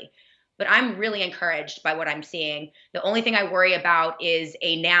necessarily. But I'm really encouraged by what I'm seeing. The only thing I worry about is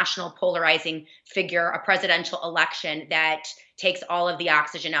a national polarizing figure, a presidential election that takes all of the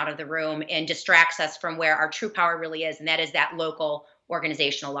oxygen out of the room and distracts us from where our true power really is, and that is that local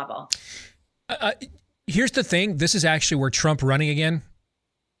organizational level. Here's the thing. This is actually where Trump running again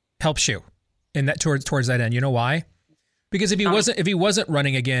helps you in that towards that end. You know why? Because if he wasn't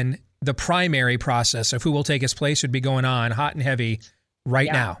running again, the primary process of who will take his place would be going on hot and heavy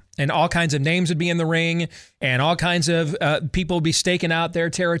right now. And all kinds of names would be in the ring, and all kinds of people would be staking out their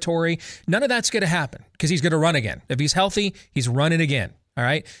territory. None of that's going to happen because he's going to run again. If he's healthy, he's running again. All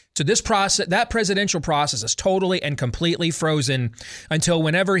right. So this process, that presidential process, is totally and completely frozen until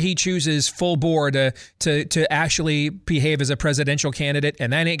whenever he chooses full bore to actually behave as a presidential candidate,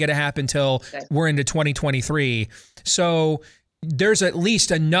 and that ain't going to happen until we're into 2023. So there's at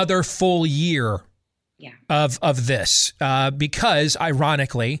least another full year of this, because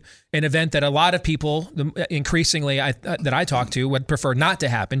ironically, an event that a lot of people increasingly that I talk to would prefer not to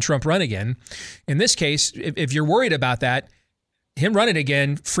happen, Trump run again. In this case, if you're worried about that, him running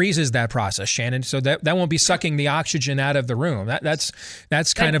again freezes that process, Shannon. So that won't be sucking the oxygen out of the room.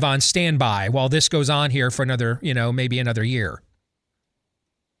 That's kind of on standby while this goes on here for another, maybe another year.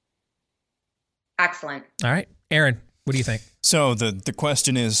 Excellent. All right, Aaron, what do you think? So the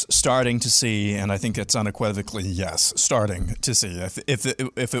question is starting to see, and I think it's unequivocally yes, starting to see.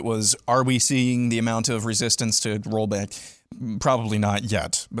 If it was, are we seeing the amount of resistance to rollback? Probably not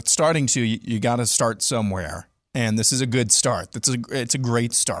yet, but starting to. You got to start somewhere. And this is a good start. It's a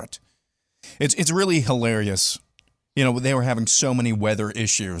great start. It's really hilarious. They were having so many weather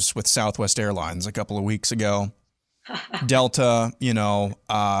issues with Southwest Airlines a couple of weeks ago. Delta,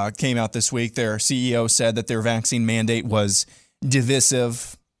 came out this week. Their CEO said that their vaccine mandate was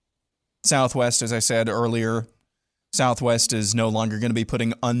divisive. Southwest, as I said earlier, Southwest is no longer going to be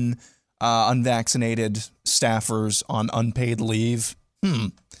putting unvaccinated staffers on unpaid leave.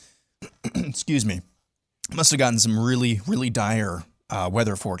 Excuse me. Must have gotten some really, really dire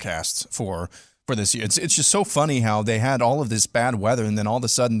weather forecasts for this year. It's just so funny how they had all of this bad weather, and then all of a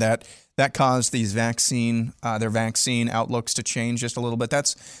sudden that caused these their vaccine outlooks to change just a little bit.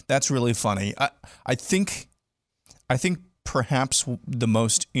 That's really funny. I think perhaps the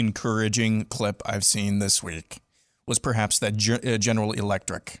most encouraging clip I've seen this week was perhaps that General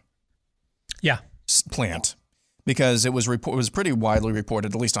Electric plant. Because it was pretty widely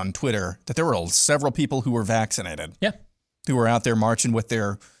reported, at least on Twitter, that there were several people who were vaccinated. Yeah, who were out there marching with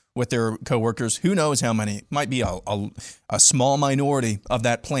their coworkers. Who knows how many? Might be a small minority of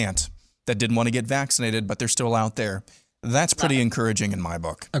that plant that didn't want to get vaccinated, but they're still out there. That's pretty encouraging in my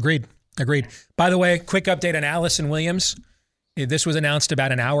book. Agreed. By the way, quick update on Allison Williams. This was announced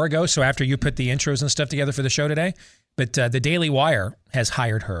about an hour ago, so after you put the intros and stuff together for the show today. But the Daily Wire has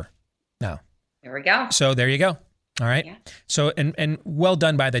hired her now. There we go. So there you go. All right. Yeah. So, and well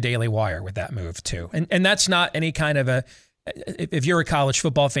done by the Daily Wire with that move too. And that's not any kind of if you're a college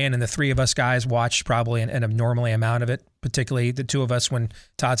football fan, and the three of us guys watch probably an abnormally amount of it, particularly the two of us when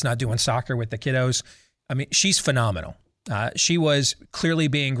Todd's not doing soccer with the kiddos. I mean, she's phenomenal. She was clearly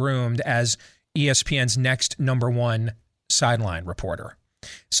being groomed as ESPN's next #1 sideline reporter.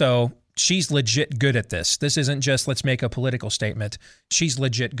 So she's legit good at this. This isn't just let's make a political statement. She's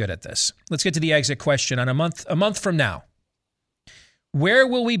legit good at this. Let's get to the exit question. On a month from now, where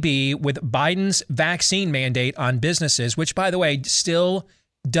will we be with Biden's vaccine mandate on businesses, which, by the way, still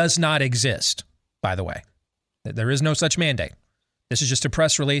does not exist, by the way. There is no such mandate. This is just a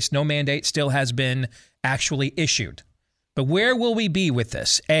press release. No mandate still has been actually issued. But where will we be with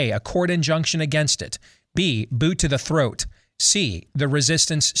this? A court injunction against it. B, boot to the throat. C, the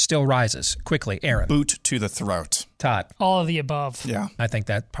resistance still rises. Quickly, Aaron. Boot to the throat. Todd. All of the above. Yeah. I think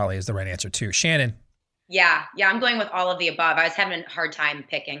that probably is the right answer, too. Shannon. Yeah, I'm going with all of the above. I was having a hard time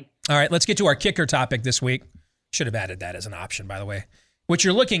picking. All right, let's get to our kicker topic this week. Should have added that as an option, by the way. What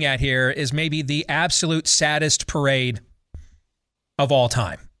you're looking at here is maybe the absolute saddest parade of all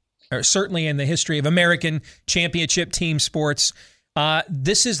time, or certainly in the history of American championship team sports.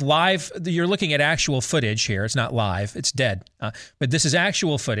 This is live. You're looking at actual footage here. It's not live. It's dead. But this is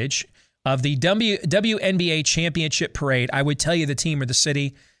actual footage of the WNBA championship parade. I would tell you the team or the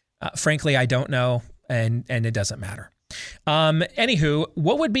city. Frankly, I don't know, and it doesn't matter. Anywho,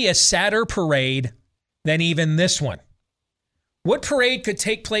 what would be a sadder parade than even this one? What parade could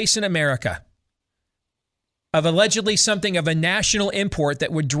take place in America of allegedly something of a national import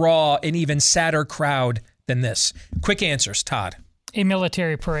that would draw an even sadder crowd than this? Quick answers, Todd. A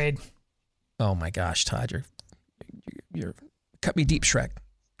military parade. Oh my gosh, Todd, you're cut me deep, Shrek.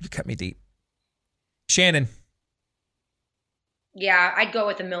 You cut me deep. Shannon. Yeah, I'd go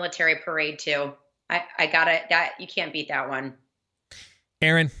with a military parade too. I got it. That you can't beat that one.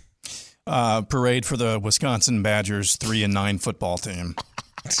 Aaron. Parade for the Wisconsin Badgers 3-9 football team.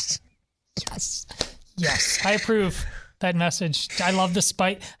 Yes, I approve that message. I love the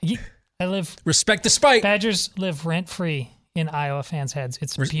spite. Respect the spite. Badgers live rent free in Iowa fans' heads.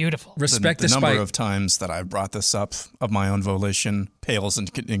 It's beautiful. Respect the spite. number of times that I've brought this up of my own volition pales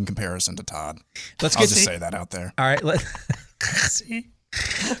in comparison to Todd. I'll just say that out there. All right.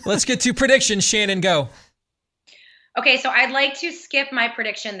 Let's get to predictions. Shannon, go. Okay, so I'd like to skip my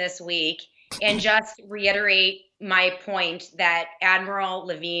prediction this week and just reiterate my point that Admiral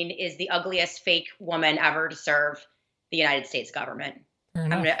Levine is the ugliest fake woman ever to serve the United States government. I'm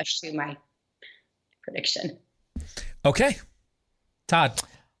going to eschew my prediction. Okay. Todd.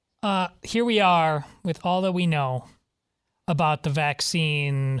 Here we are with all that we know about the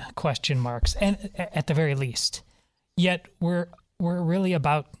vaccine question marks, and at the very least. Yet we're really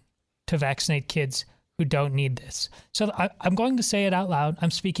about to vaccinate kids who don't need this. So I'm going to say it out loud.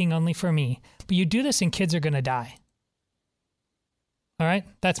 I'm speaking only for me. But you do this and kids are going to die. All right?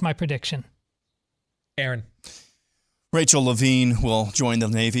 That's my prediction. Aaron. Rachel Levine will join the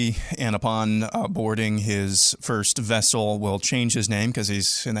Navy, and upon boarding his first vessel will change his name because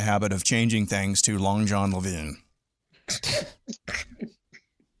he's in the habit of changing things to Long John Levine.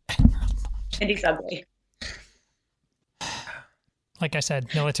 And he's ugly. Like I said,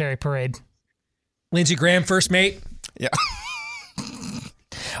 military parade. Lindsey Graham, first mate. Yeah.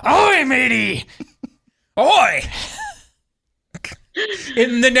 Ahoy, matey! Ahoy!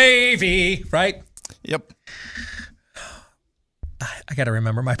 In the Navy, right? Yep. I got to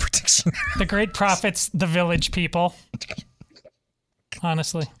remember my prediction. The great prophets, the village people.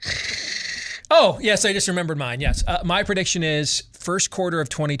 Honestly. Oh, yes, I just remembered mine. Yes. My prediction is first quarter of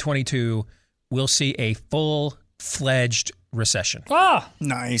 2022, we'll see a full-fledged recession. Oh!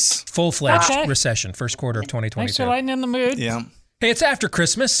 Nice. Full-fledged recession, first quarter of 2022. Thanks for lightening the mood. Yeah. Hey, it's after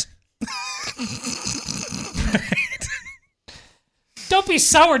Christmas. Don't be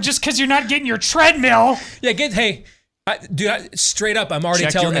sour just because you're not getting your treadmill. Yeah, hey, dude, straight up, I'm already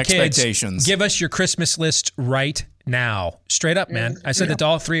telling the kids, give us your Christmas list right now. Straight up, man. I said that to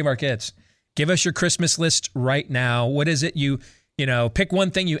all three of our kids. Give us your Christmas list right now. What is it you pick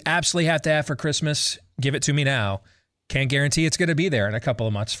one thing you absolutely have to have for Christmas. Give it to me now. Can't guarantee it's going to be there in a couple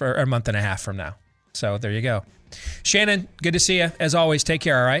of months, for a month and a half from now. So there you go. Shannon, good to see you. As always, take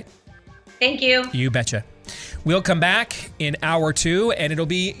care, all right? Thank you. You betcha. We'll come back in hour 2, and it'll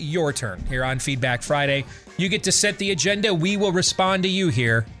be your turn here on Feedback Friday. You get to set the agenda. We will respond to you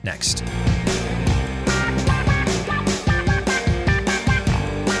here next.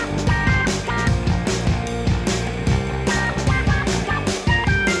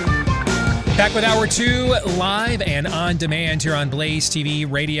 Back with Hour 2, live and on demand here on Blaze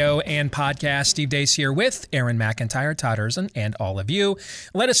TV, radio, and podcast. Steve Deace here with Aaron McIntyre, Todd Erzin, and all of you.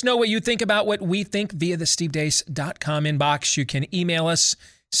 Let us know what you think about what we think via the stevedeace.com inbox. You can email us,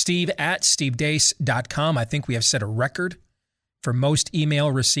 steve@stevedeace.com. I think we have set a record for most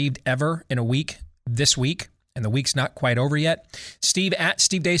email received ever in a week this week. And the week's not quite over yet.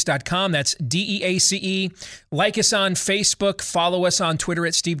 Steve@stevedeace.com. That's DEACE. Like us on Facebook. Follow us on Twitter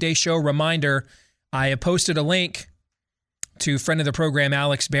at Steve Deace Show. Reminder, I have posted a link to friend of the program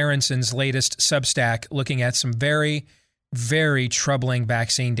Alex Berenson's latest Substack looking at some very, very troubling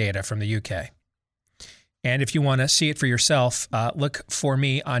vaccine data from the UK. And if you want to see it for yourself, look for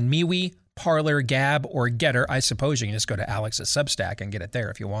me on MeWe, Parler, Gab, or Getter. I suppose you can just go to Alex's Substack and get it there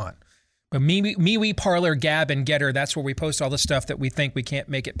if you want. But MeWe, Parler, Gab, and Getter, that's where we post all the stuff that we think we can't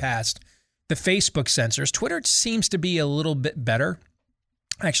make it past the Facebook censors. Twitter seems to be a little bit better,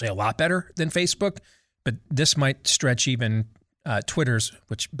 actually a lot better than Facebook, but this might stretch even Twitter's,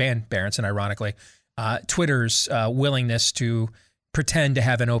 which banned Berenson, ironically, Twitter's willingness to pretend to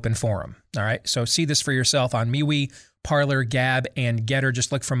have an open forum. All right, so see this for yourself on MeWe, Parler, Gab, and Getter.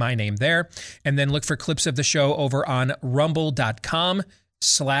 Just look for my name there, and then look for clips of the show over on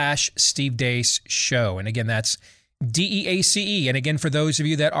rumble.com/Steve Deace Show. And again, that's DEACE. And again, for those of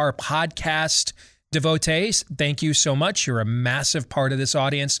you that are podcast devotees, thank you so much. You're a massive part of this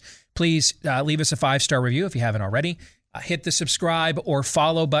audience. Please leave us a 5-star review if you haven't already. Hit the subscribe or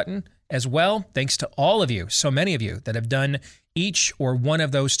follow button as well. Thanks to all of you, so many of you that have done each or one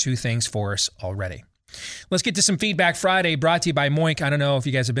of those two things for us already. Let's get to some Feedback Friday, brought to you by Moink. I don't know if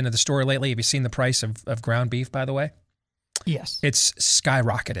you guys have been to the store lately. Have you seen the price of ground beef, by the way? Yes. It's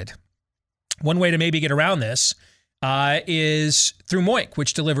skyrocketed. One way to maybe get around this is through Moink,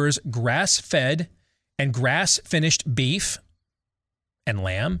 which delivers grass-fed and grass-finished beef and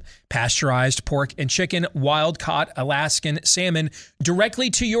lamb, pasteurized pork and chicken, wild-caught Alaskan salmon directly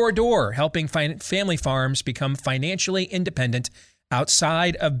to your door, helping family farms become financially independent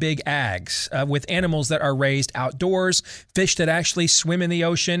outside of big ags, with animals that are raised outdoors, fish that actually swim in the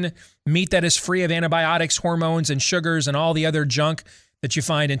ocean, meat that is free of antibiotics, hormones, and sugars, and all the other junk that you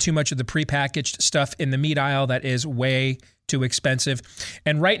find in too much of the prepackaged stuff in the meat aisle that is way too expensive.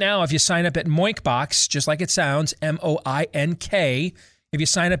 And right now, if you sign up at Moinkbox, just like it sounds, MOINK, if you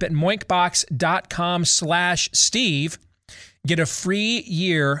sign up at moinkbox.com/Steve, get a free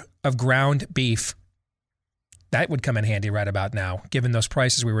year of ground beef That would come in handy right about now, given those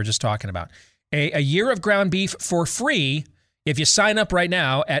prices we were just talking about. A year of ground beef for free if you sign up right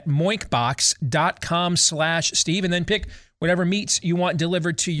now at moinkbox.com/Steve and then pick whatever meats you want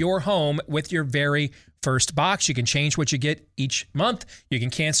delivered to your home with your very first box. You can change what you get each month. You can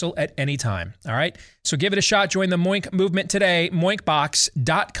cancel at any time. All right. So give it a shot. Join the Moink movement today.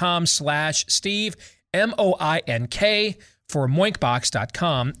 Moinkbox.com/Steve, MOINK for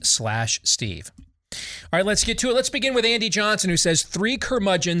moinkbox.com/Steve. All right, let's get to it. Let's begin with Andy Johnson, who says 3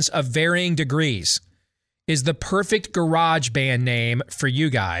 curmudgeons of varying degrees is the perfect garage band name for you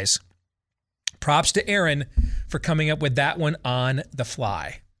guys. Props to Aaron for coming up with that one on the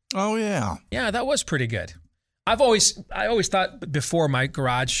fly. Oh, yeah. Yeah, that was pretty good. I always thought before my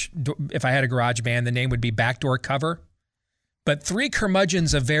garage, if I had a garage band, the name would be Backdoor Cover. But 3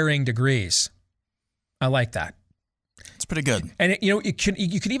 curmudgeons of varying degrees. I like that. It's pretty good. And you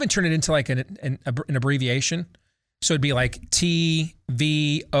could even turn it into like an abbreviation. So it'd be like TVOD,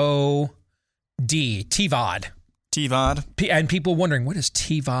 TVOD. TVOD. And people wondering, what does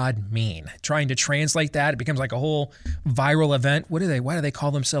TVOD mean? Trying to translate that, it becomes like a whole viral event. Why do they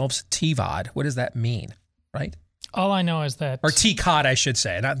call themselves TVOD? What does that mean? Right? All I know is that... Or TCOD, I should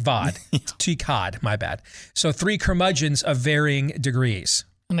say, not VOD. TCOD, my bad. So 3 curmudgeons of varying degrees.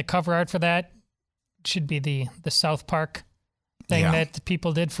 And the cover art for that should be the South Park thing that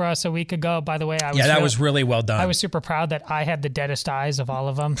people did for us a week ago. By the way, that was really well done. I was super proud that I had the deadest eyes of all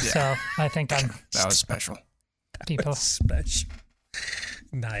of them. Yeah. So I think that was special. People, special.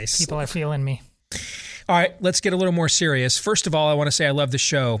 Nice. People are feeling me. All right, let's get a little more serious. First of all, I want to say I love the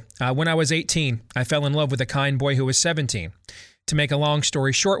show. When I was 18, I fell in love with a kind boy who was 17. To make a long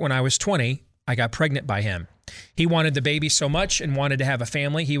story short, when I was 20, I got pregnant by him. He wanted the baby so much and wanted to have a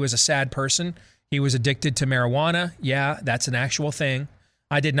family. He was a sad person. He was addicted to marijuana. Yeah, that's an actual thing.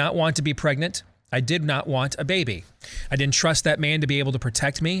 I did not want to be pregnant. I did not want a baby. I didn't trust that man to be able to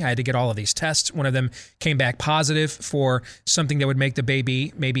protect me. I had to get all of these tests. One of them came back positive for something that would make the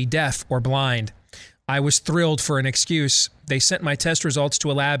baby maybe deaf or blind. I was thrilled for an excuse. They sent my test results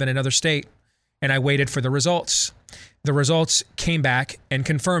to a lab in another state, and I waited for the results. The results came back and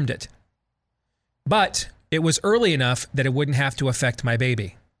confirmed it. But it was early enough that it wouldn't have to affect my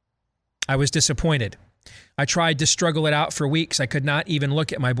baby. I was disappointed. I tried to struggle it out for weeks. I could not even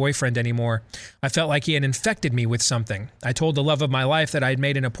look at my boyfriend anymore. I felt like he had infected me with something. I told the love of my life that I had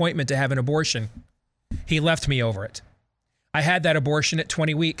made an appointment to have an abortion. He left me over it. I had that abortion at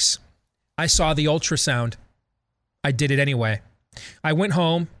 20 weeks. I saw the ultrasound. I did it anyway. I went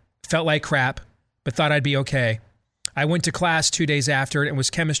home, felt like crap, but thought I'd be okay. I went to class 2 days after, and it was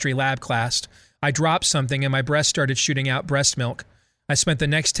chemistry lab class. I dropped something, and my breast started shooting out breast milk. I spent the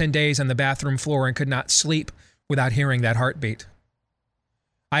next 10 days on the bathroom floor and could not sleep without hearing that heartbeat.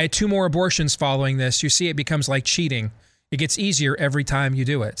 I had 2 more abortions following this. You see, it becomes like cheating. It gets easier every time you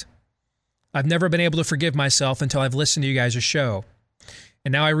do it. I've never been able to forgive myself until I've listened to you guys' show.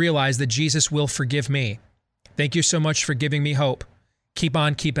 And now I realize that Jesus will forgive me. Thank you so much for giving me hope. Keep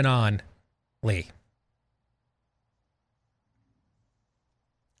on keeping on, Lee.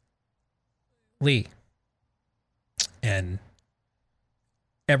 Lee. And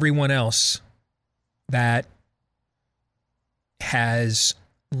everyone else that has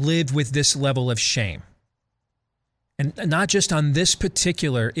lived with this level of shame. And not just on this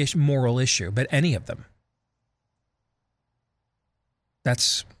particular moral issue, but any of them.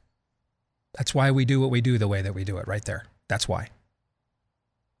 That's why we do what we do the way that we do it, right there. That's why.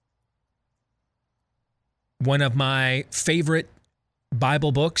 One of my favorite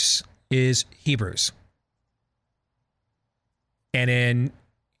Bible books is Hebrews. And in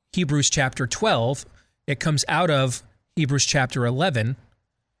Hebrews chapter 12, it comes out of Hebrews chapter 11,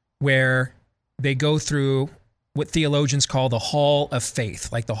 where they go through what theologians call the hall of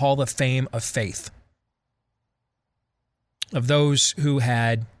faith, like the hall of fame of faith, of those who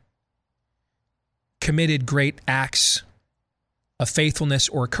had committed great acts of faithfulness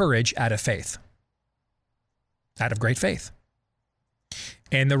or courage out of faith, out of great faith.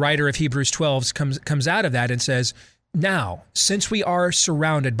 And the writer of Hebrews 12 comes out of that and says, now, since we are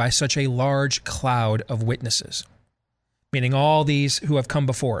surrounded by such a large cloud of witnesses, meaning all these who have come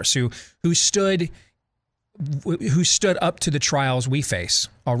before us, who stood up to the trials we face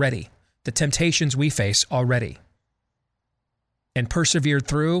already, the temptations we face already, and persevered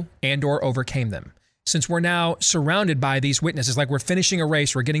through and or overcame them. Since we're now surrounded by these witnesses, like we're finishing a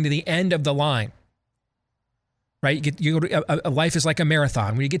race, we're getting to the end of the line. Right? You go to, a life is like a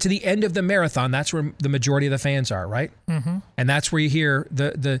marathon. When you get to the end of the marathon, that's where the majority of the fans are, right? Mm-hmm. And that's where you hear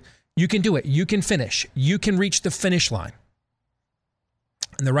the you can do it. You can finish. You can reach the finish line.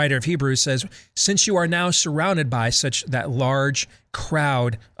 And the writer of Hebrews says, since you are now surrounded by that large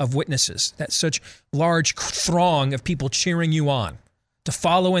crowd of witnesses, that such large throng of people cheering you on, to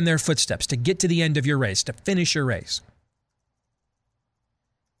follow in their footsteps, to get to the end of your race, to finish your race.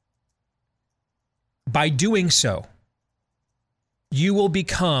 By doing so, you will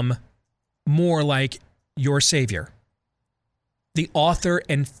become more like your Savior, the author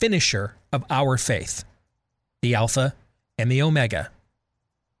and finisher of our faith, the Alpha and the Omega.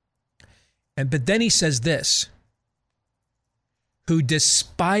 But then he says this, who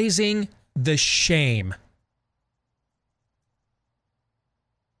despising the shame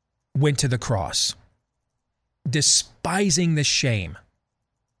went to the cross. Despising the shame.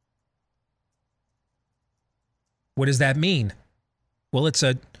 What does that mean? Well, it's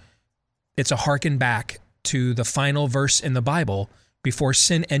a harken back to the final verse in the Bible before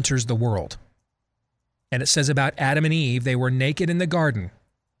sin enters the world. And it says about Adam and Eve, they were naked in the garden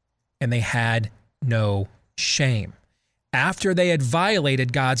and they had no shame. After they had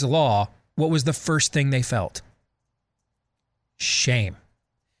violated God's law, what was the first thing they felt? Shame.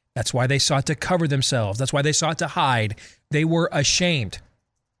 That's why they sought to cover themselves. That's why they sought to hide. They were ashamed.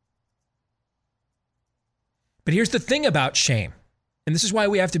 But here's the thing about shame, and this is why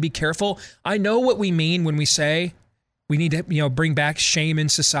we have to be careful. I know what we mean when we say we need to, bring back shame in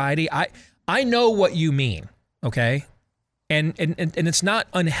society. I know what you mean, okay? And it's not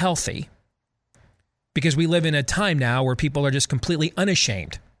unhealthy, because we live in a time now where people are just completely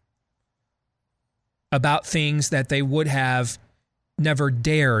unashamed about things that they would have never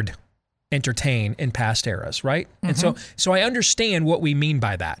dared entertain in past eras, right? Mm-hmm. And so I understand what we mean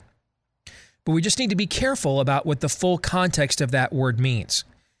by that. But we just need to be careful about what the full context of that word means.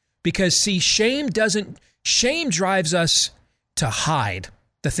 Because see, shame drives us to hide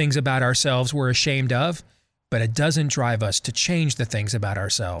the things about ourselves we're ashamed of, but it doesn't drive us to change the things about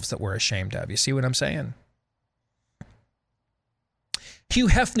ourselves that we're ashamed of. You see what I'm saying? Hugh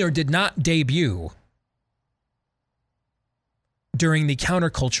Hefner did not debut during the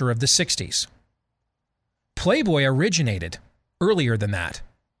counterculture of the 60s. Playboy originated earlier than that.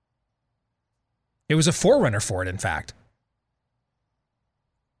 It was a forerunner for it, in fact.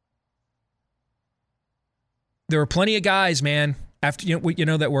 There were plenty of guys, man, after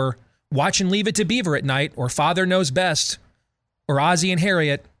that were watching Leave It to Beaver at night, or Father Knows Best, or Ozzie and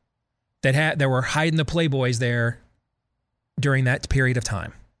Harriet, that were hiding the Playboys there during that period of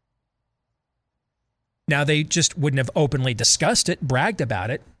time. Now, they just wouldn't have openly discussed it, bragged about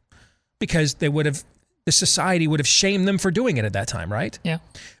it, because the society would have shamed them for doing it at that time, right? Yeah.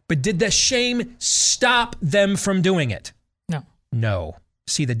 But did the shame stop them from doing it? No. No.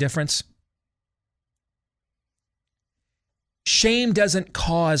 See the difference? Shame doesn't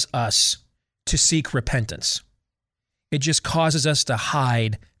cause us to seek repentance. It just causes us to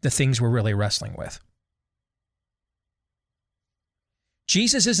hide the things we're really wrestling with.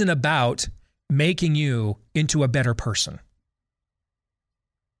 Jesus isn't about making you into a better person.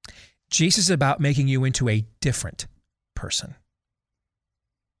 Jesus is about making you into a different person.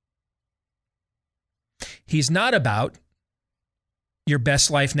 He's not about your best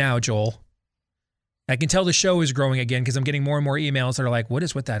life now, Joel. I can tell the show is growing again because I'm getting more and more emails that are like, what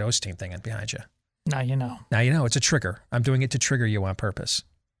is with that Osteen thing behind you? Now you know. Now you know. It's a trigger. I'm doing it to trigger you on purpose.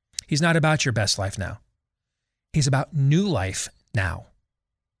 He's not about your best life now. He's about new life now.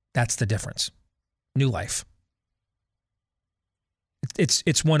 That's the difference. New life.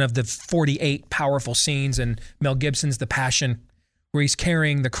 It's one of the 48 powerful scenes in Mel Gibson's The Passion, where he's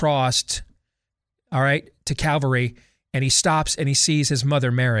carrying the cross, to Calvary, and he stops and he sees his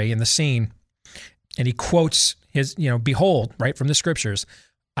mother Mary in the scene, and he quotes his, behold, right from the scriptures,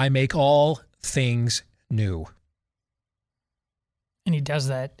 I make all things new. And he does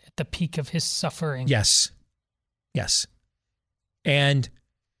that at the peak of his suffering. Yes. And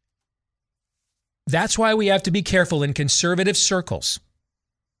that's why we have to be careful in conservative circles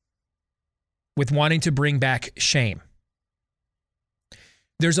with wanting to bring back shame.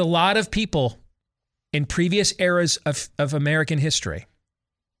 There's a lot of people in previous eras of American history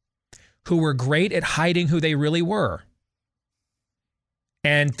who were great at hiding who they really were.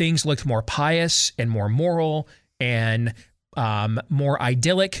 And things looked more pious and more moral and more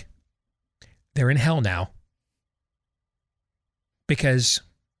idyllic. They're in hell now because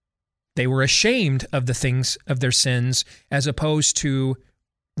they were ashamed of the things of their sins as opposed to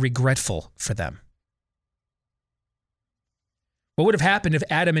regretful for them. What would have happened if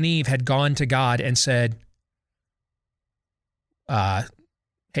Adam and Eve had gone to God and said,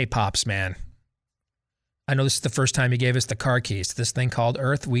 hey, Pops, man, I know this is the first time you gave us the car keys to this thing called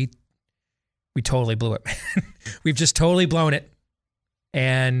Earth. We totally blew it, man. We've just totally blown it.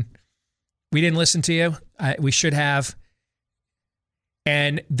 and we didn't listen to you. We should have.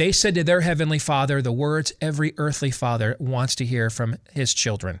 And they said to their heavenly Father the words every earthly father wants to hear from his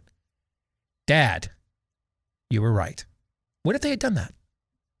children. Dad, you were right. What if they had done that?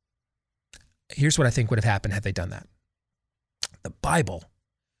 Here's what I think would have happened had they done that. The Bible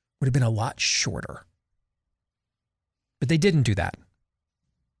would have been a lot shorter. But they didn't do that.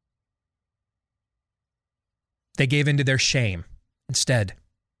 They gave into their shame instead.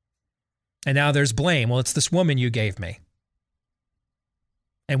 And now there's blame. Well, it's this woman you gave me.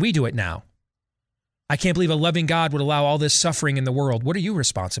 And we do it now. I can't believe a loving God would allow all this suffering in the world. What are you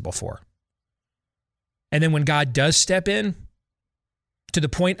responsible for? And then when God does step in, to the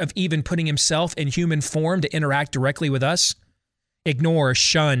point of even putting himself in human form to interact directly with us, ignore,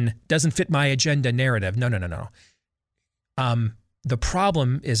 shun, doesn't fit my agenda narrative. No. The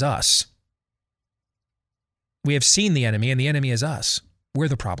problem is us. We have seen the enemy, and the enemy is us. We're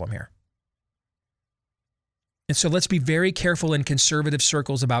the problem here. And so let's be very careful in conservative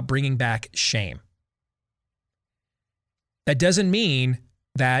circles about bringing back shame. That doesn't mean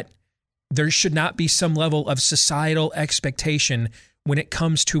that there should not be some level of societal expectation when it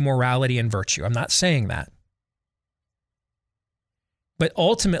comes to morality and virtue. I'm not saying that. But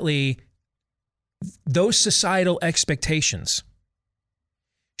ultimately, those societal expectations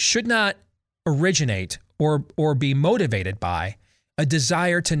should not originate or be motivated by a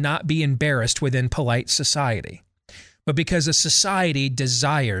desire to not be embarrassed within polite society, but because a society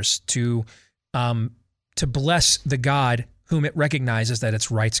desires to bless the God whom it recognizes that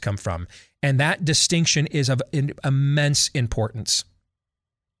its rights come from. And that distinction is of immense importance.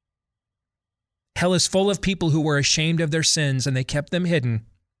 Hell is full of people who were ashamed of their sins and they kept them hidden,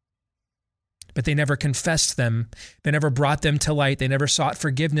 but they never confessed them. They never brought them to light. They never sought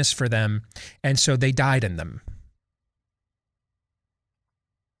forgiveness for them. And so they died in them.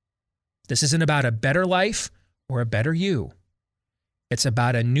 This isn't about a better life or a better you. It's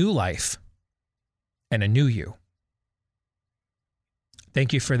about a new life and a new you.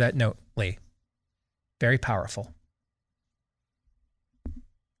 Thank you for that note, Lee. Very powerful.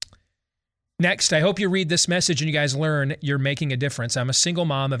 Next, I hope you read this message and you guys learn you're making a difference. I'm a single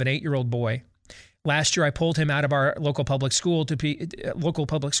mom of an 8-year-old boy. Last year, I pulled him out of our local public school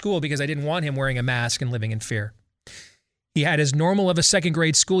because I didn't want him wearing a mask and living in fear. He had as normal of a second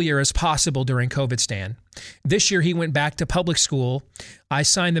grade school year as possible during COVID stand. This year, he went back to public school. I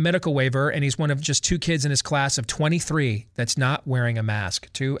signed the medical waiver, and he's one of just 2 kids in his class of 23 that's not wearing a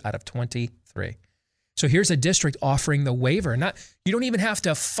mask. 2 out of 23. So here's a district offering the waiver. You don't even have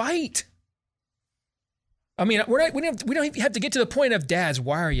to fight. I mean, we don't even have to get to the point of, dads,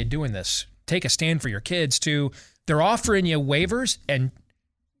 why are you doing this? Take a stand for your kids. To they're offering you waivers, and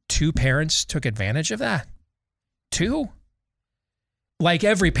 2 parents took advantage of that. 2? Like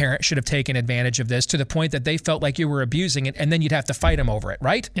every parent should have taken advantage of this to the point that they felt like you were abusing it, and then you'd have to fight them over it,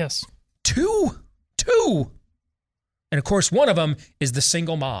 right? Yes. 2. And of course, one of them is the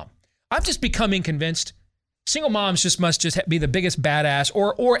single mom. I'm just becoming convinced single moms must be the biggest badass,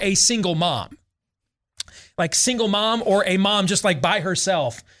 or a single mom. Like single mom or a mom just like by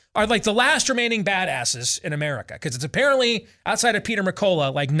herself are like the last remaining badasses in America, because it's apparently, outside of Peter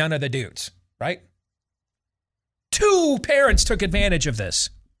McCullough, like none of the dudes, right? 2 parents took advantage of this.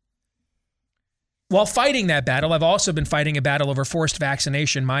 While fighting that battle, I've also been fighting a battle over forced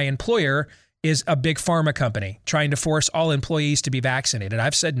vaccination. My employer is a big pharma company trying to force all employees to be vaccinated.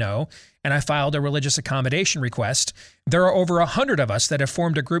 I've said no, and I filed a religious accommodation request. There are over 100 of us that have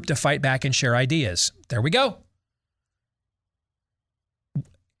formed a group to fight back and share ideas. There we go.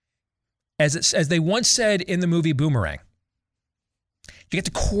 As they once said in the movie Boomerang, you get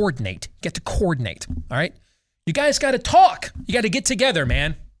to coordinate. All right? You guys got to talk. You got to get together,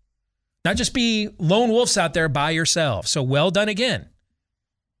 man. Not just be lone wolves out there by yourselves. So well done again.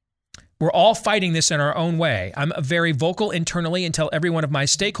 We're all fighting this in our own way. I'm very vocal internally and tell every one of my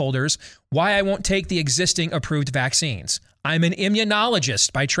stakeholders why I won't take the existing approved vaccines. I'm an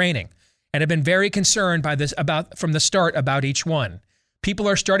immunologist by training and have been very concerned by this from the start about each one. People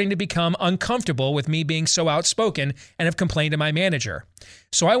are starting to become uncomfortable with me being so outspoken and have complained to my manager.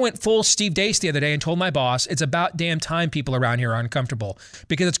 So I went full Steve Deace the other day and told my boss, it's about damn time people around here are uncomfortable,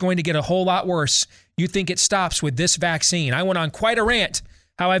 because it's going to get a whole lot worse. You think it stops with this vaccine? I went on quite a rant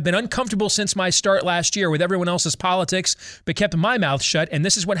how I've been uncomfortable since my start last year with everyone else's politics, but kept my mouth shut. And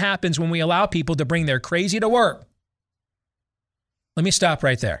this is what happens when we allow people to bring their crazy to work. Let me stop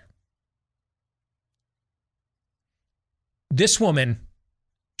right there. This woman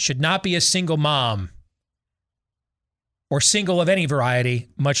should not be a single mom or single of any variety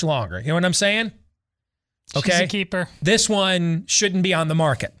much longer. You know what I'm saying? Okay? She's a keeper. This one shouldn't be on the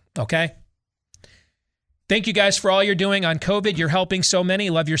market, okay? Thank you guys for all you're doing on COVID. You're helping so many.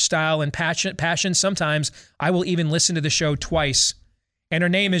 Love your style and passion. Sometimes I will even listen to the show twice. And her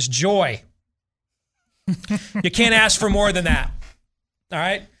name is Joy. You can't ask for more than that. All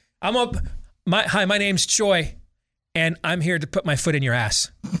right? Hi, my name's Joy, and I'm here to put my foot in your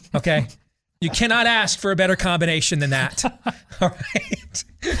ass, okay? You cannot ask for a better combination than that. All right?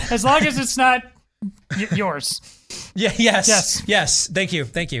 As long as it's not yours. Yeah. Yes. Thank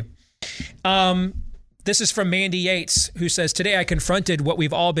you. This is from Mandy Yates, who says, today I confronted what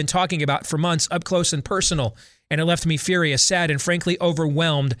we've all been talking about for months up close and personal, and it left me furious, sad, and frankly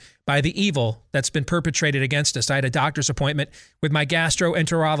overwhelmed by the evil that's been perpetrated against us. I had a doctor's appointment with my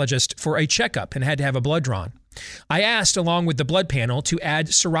gastroenterologist for a checkup and had to have a blood drawn. I asked, along with the blood panel, to add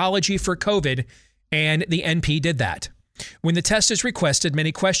serology for COVID, and the NP did that. When the test is requested,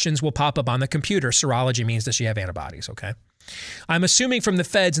 many questions will pop up on the computer. Serology means that you have antibodies, okay? I'm assuming from the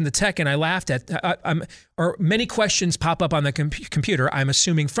feds and the tech, and I laughed at, or many questions pop up on the computer. I'm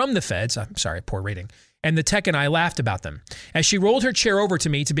assuming from the feds, I'm sorry, poor reading, and the tech and I laughed about them. As she rolled her chair over to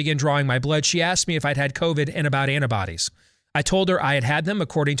me to begin drawing my blood, she asked me if I'd had COVID and about antibodies. I told her I had had them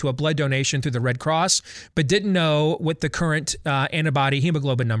according to a blood donation through the Red Cross, but didn't know what the current antibody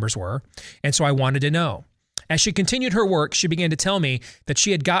hemoglobin numbers were, and so I wanted to know. As she continued her work, she began to tell me that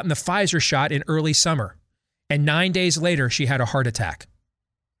she had gotten the Pfizer shot in early summer. And 9 days later, she had a heart attack.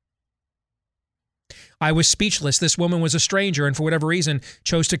 I was speechless. This woman was a stranger and for whatever reason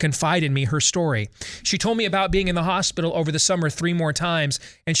chose to confide in me her story. She told me about being in the hospital over the summer 3 more times,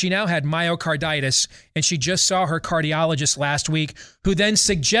 and she now had myocarditis, and she just saw her cardiologist last week, who then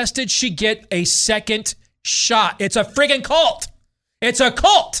suggested she get a second shot. It's a friggin' cult. It's a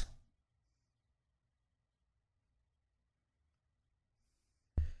cult.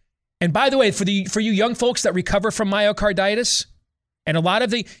 And by the way, for you young folks that recover from myocarditis, and a lot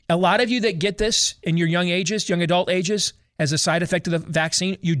of you that get this in your young adult ages, as a side effect of the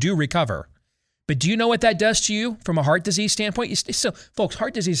vaccine, you do recover. But do you know what that does to you from a heart disease standpoint? Folks,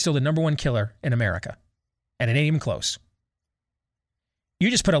 heart disease is still the number 1 killer in America, and it ain't even close. You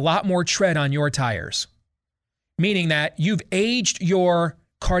just put a lot more tread on your tires, meaning that you've aged your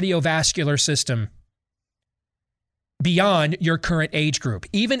cardiovascular system beyond your current age group.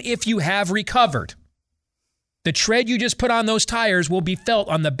 Even if you have recovered, the tread you just put on those tires will be felt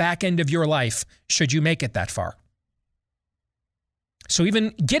on the back end of your life should you make it that far. So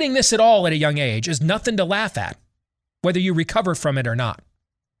even getting this at all at a young age is nothing to laugh at, whether you recover from it or not.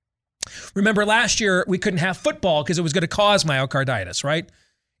 Remember last year, we couldn't have football because it was going to cause myocarditis, right?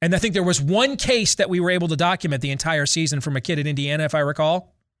 And I think there was one case that we were able to document the entire season from a kid in Indiana, if I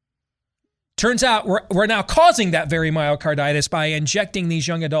recall. Turns out we're now causing that very myocarditis by injecting these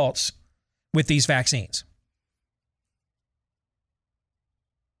young adults with these vaccines.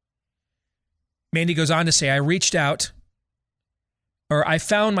 Mandy goes on to say, I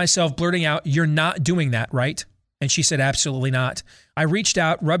found myself blurting out, "You're not doing that, right?" And she said, "Absolutely not." I reached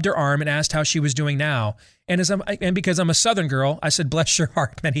out, rubbed her arm, and asked how she was doing now. And because I'm a Southern girl, I said, "Bless your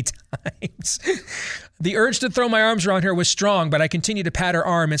heart," many times. The urge to throw my arms around her was strong, but I continued to pat her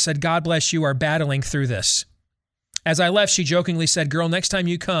arm and said, "God bless you are battling through this." As I left, she jokingly said, "Girl, next time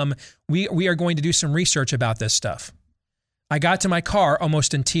you come, we are going to do some research about this stuff." I got to my car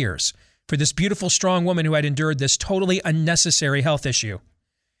almost in tears for this beautiful, strong woman who had endured this totally unnecessary health issue.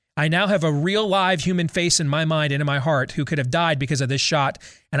 I now have a real live human face in my mind and in my heart who could have died because of this shot,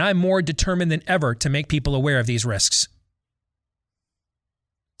 and I'm more determined than ever to make people aware of these risks.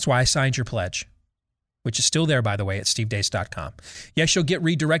 That's why I signed your pledge, which is still there, by the way, at stevedeace.com. Yes, you'll get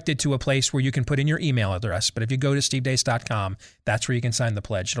redirected to a place where you can put in your email address, but if you go to stevedeace.com, that's where you can sign the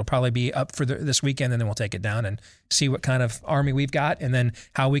pledge. It'll probably be up for this weekend, and then we'll take it down and see what kind of army we've got, and then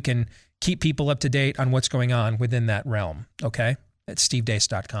how we can keep people up to date on what's going on within that realm, okay? At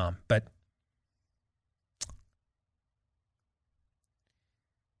stevedeace.com. But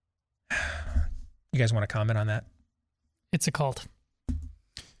you guys want to comment on that? It's a cult.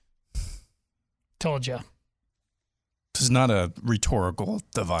 Told you. This is not a rhetorical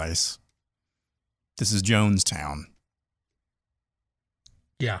device. This is Jonestown.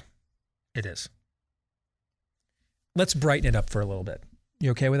 Yeah, it is. Let's brighten it up for a little bit.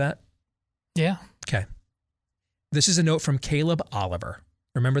 You okay with that? Yeah. Okay. This is a note from Caleb Oliver.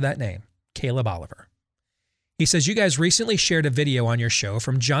 Remember that name, Caleb Oliver. He says, you guys recently shared a video on your show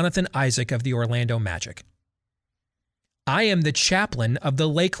from Jonathan Isaac of the Orlando Magic. I am the chaplain of the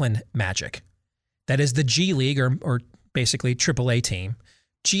Lakeland Magic. That is the G League, or basically AAA team,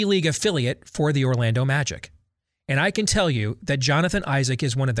 G League affiliate for the Orlando Magic. And I can tell you that Jonathan Isaac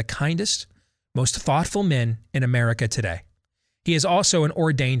is one of the kindest, most thoughtful men in America today. He is also an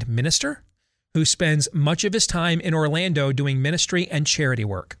ordained minister who spends much of his time in Orlando doing ministry and charity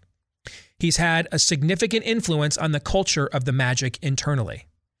work. He's had a significant influence on the culture of the Magic internally.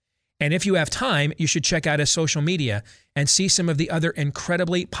 And if you have time, you should check out his social media and see some of the other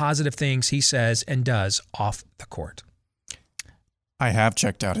incredibly positive things he says and does off the court. I have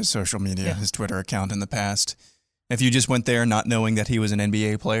checked out his social media, his Twitter account in the past. If you just went there not knowing that he was an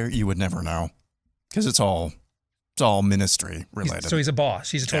NBA player, you would never know, because it's all ministry related. So he's a boss.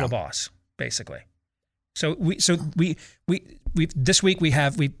 He's a total boss, basically. So we this week we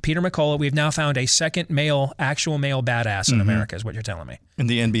Peter McCullough. We've now found a second actual male badass in America, is what you're telling me. In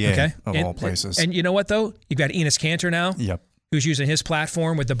the NBA, of all places. And you know what, though? You've got Enes Kanter now, who's using his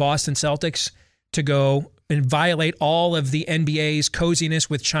platform with the Boston Celtics to go and violate all of the NBA's coziness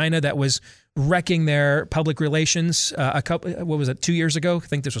with China that was wrecking their public relations 2 years ago? I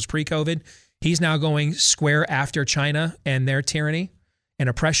think this was pre-COVID. He's now going square after China and their tyranny and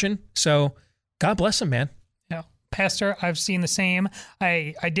oppression. So God bless him, man. Yeah, Pastor, I've seen the same.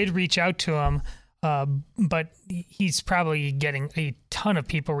 I did reach out to him, but he's probably getting a ton of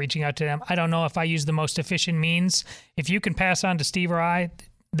people reaching out to him. I don't know if I use the most efficient means. If you can pass on to Steve or I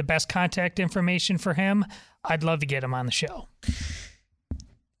the best contact information for him, I'd love to get him on the show.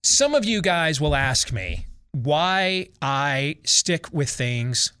 Some of you guys will ask me why I stick with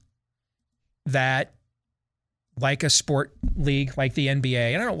things that, like a sport league, like the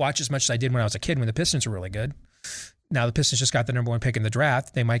NBA, and I don't watch as much as I did when I was a kid when the Pistons were really good. Now the Pistons just got the number 1 pick in the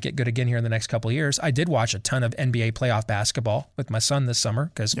draft. They might get good again here in the next couple of years. I did watch a ton of NBA playoff basketball with my son this summer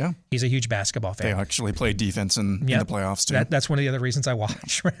because he's a huge basketball fan. They actually play defense in the playoffs too. That's one of the other reasons I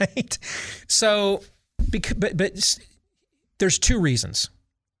watch, right? So, but there's 2 reasons.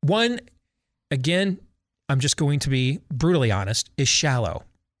 One, again, I'm just going to be brutally honest, is shallow.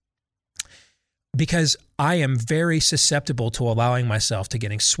 Because I am very susceptible to allowing myself to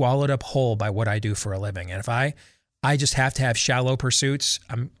getting swallowed up whole by what I do for a living. And if I just have to have shallow pursuits,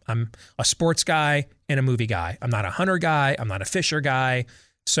 I'm a sports guy and a movie guy. I'm not a hunter guy. I'm not a fisher guy.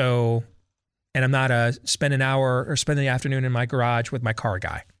 So, and I'm not a spend an hour or spend the afternoon in my garage with my car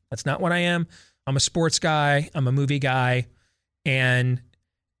guy. That's not what I am. I'm a sports guy. I'm a movie guy. And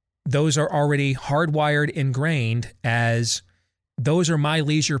those are already hardwired, ingrained as those are my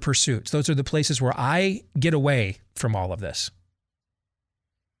leisure pursuits. Those are the places where I get away from all of this.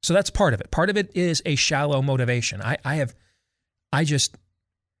 So that's part of it. Part of it is a shallow motivation. And here's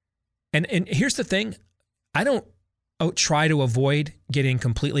the thing. I don't try to avoid getting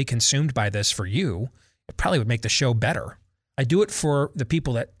completely consumed by this for you. It probably would make the show better. I do it for the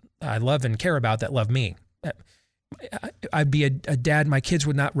people that I love and care about that love me. I'd be a dad. My kids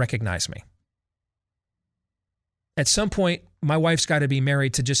would not recognize me. At some point, my wife's got to be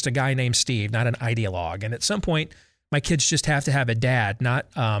married to just a guy named Steve, not an ideologue. And at some point, my kids just have to have a dad, not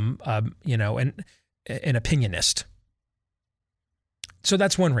an opinionist. So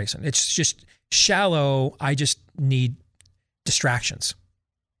that's one reason. It's just shallow. I just need distractions.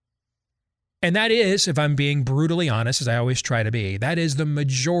 And that is, if I'm being brutally honest, as I always try to be, that is the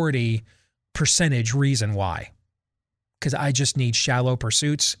majority percentage reason why. Because I just need shallow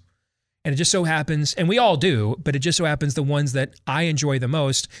pursuits. And it just so happens, and we all do, but it just so happens the ones that I enjoy the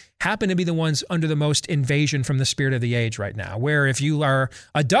most happen to be the ones under the most invasion from the spirit of the age right now. Where if you are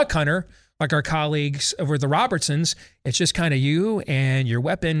a duck hunter, like our colleagues over the Robertsons, it's just kind of you and your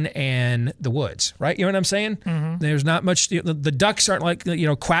weapon and the woods, right? You know what I'm saying? Mm-hmm. There's not much, the ducks aren't like,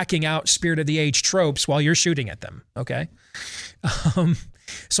 quacking out spirit of the age tropes while you're shooting at them, okay?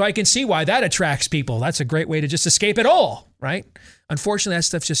 So I can see why that attracts people. That's a great way to just escape it all, right? Unfortunately, that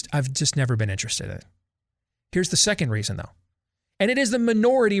stuff I've just never been interested in. Here's the second reason, though. And it is the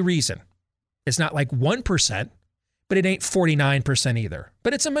minority reason. It's not like 1%, but it ain't 49% either.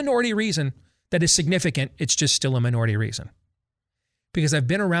 But it's a minority reason that is significant. It's just still a minority reason. Because I've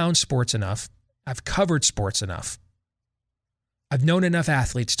been around sports enough. I've covered sports enough. I've known enough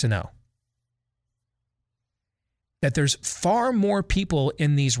athletes to know that there's far more people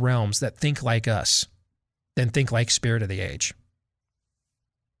in these realms that think like us than think like spirit of the age.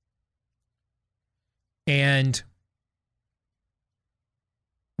 And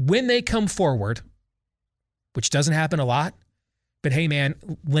when they come forward, which doesn't happen a lot, but hey man,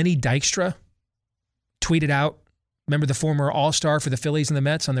 Lenny Dykstra tweeted out, remember the former All-Star for the Phillies and the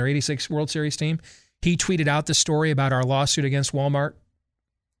Mets on their 86 World Series team? He tweeted out the story about our lawsuit against Walmart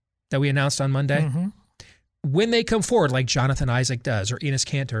that we announced on Monday. Mm-hmm. When they come forward, like Jonathan Isaac does, or Enes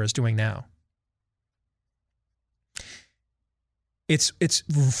Kanter is doing now, it's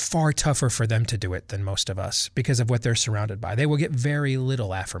far tougher for them to do it than most of us because of what they're surrounded by. They will get very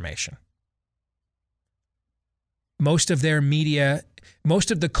little affirmation. most of their media,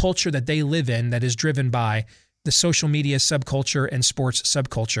 most of the culture that they live in that is driven by the social media subculture and sports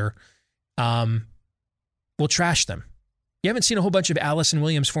subculture will trash them. You haven't seen a whole bunch of Allison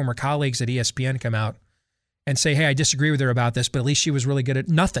Williams' former colleagues at ESPN come out and say, hey, I disagree with her about this, but at least she was really good at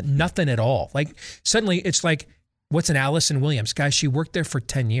nothing at all. Like suddenly it's like, what's an Allison Williams? Guys, she worked there for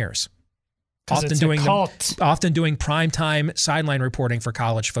 10 years. Often doing primetime sideline reporting for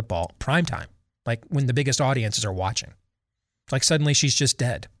college football. Primetime. Like when the biggest audiences are watching. Like suddenly she's just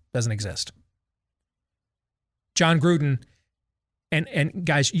dead. Doesn't exist. John Gruden, and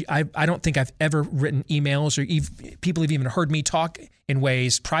guys, I don't think I've ever written emails or people have even heard me talk in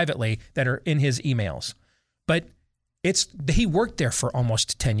ways privately that are in his emails. But he worked there for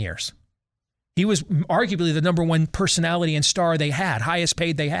almost 10 years. He was arguably the number one personality and star they had, highest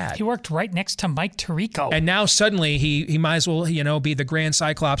paid they had. He worked right next to Mike Tirico. And now suddenly he might as well, be the grand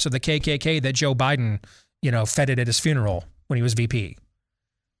cyclops of the KKK that Joe Biden, feted at his funeral when he was VP.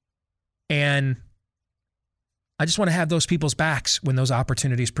 And I just want to have those people's backs when those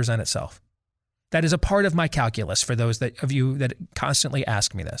opportunities present itself. That is a part of my calculus for those of you that constantly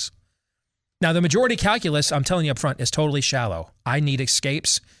ask me this. Now, the majority calculus, I'm telling you up front, is totally shallow. I need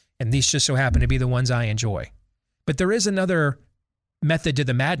escapes. And these just so happen to be the ones I enjoy. But there is another method to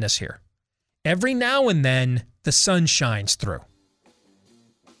the madness here. Every now and then, the sun shines through.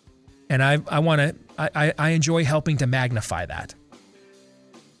 And I enjoy helping to magnify that.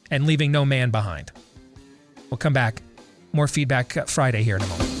 And leaving no man behind. We'll come back. More Feedback Friday here in a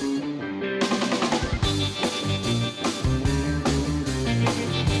moment.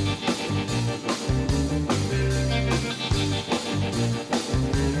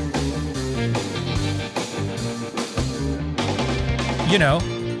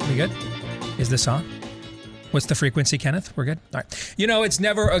 We good? Is this on? What's the frequency, Kenneth? We're good? All right. It's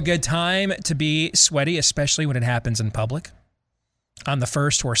never a good time to be sweaty, especially when it happens in public. On the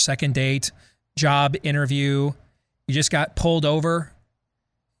first or second date, job interview, you just got pulled over.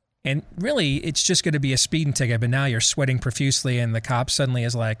 And really, it's just going to be a speeding ticket, but now you're sweating profusely and the cop suddenly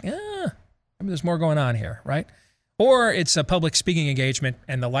is like, there's more going on here, right? Or it's a public speaking engagement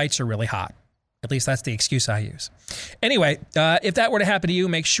and the lights are really hot. At least that's the excuse I use. Anyway, if that were to happen to you,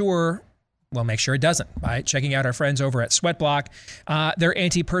 make sure it doesn't by checking out our friends over at Sweatblock. Their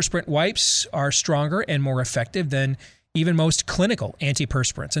antiperspirant wipes are stronger and more effective than even most clinical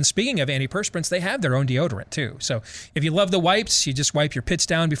antiperspirants. And speaking of antiperspirants, they have their own deodorant too. So if you love the wipes, you just wipe your pits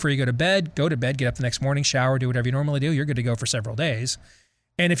down before you go to bed, get up the next morning, shower, do whatever you normally do. You're good to go for several days.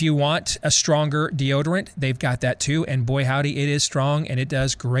 And if you want a stronger deodorant, they've got that too. And boy, howdy, it is strong and it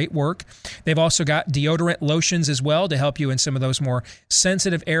does great work. They've also got deodorant lotions as well to help you in some of those more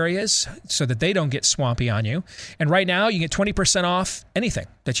sensitive areas so that they don't get swampy on you. And right now, you get 20% off anything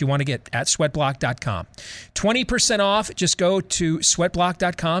that you want to get at sweatblock.com. 20% off. Just go to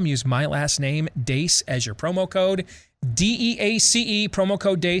sweatblock.com. Use my last name, Deace, as your promo code. DEACE, promo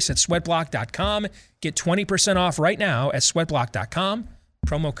code Deace at sweatblock.com. Get 20% off right now at sweatblock.com.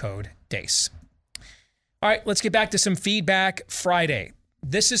 Promo code Deace. All right, let's get back to some Feedback Friday.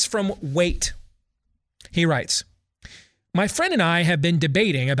 This is from Wait. He writes, my friend and I have been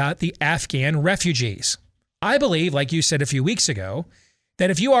debating about the Afghan refugees. I believe, like you said a few weeks ago,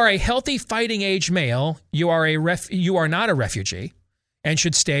 that if you are a healthy fighting age male, you are not a refugee and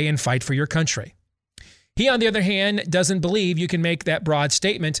should stay and fight for your country. He, on the other hand, doesn't believe you can make that broad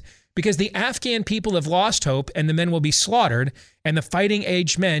statement because the Afghan people have lost hope and the men will be slaughtered and the fighting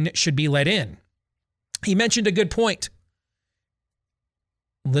age men should be let in. He mentioned a good point.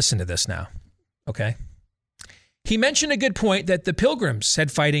 Listen to this now, okay? He mentioned a good point that the Pilgrims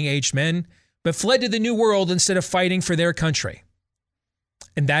had fighting age men but fled to the New World instead of fighting for their country.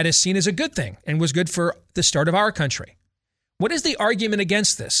 And that is seen as a good thing and was good for the start of our country. What is the argument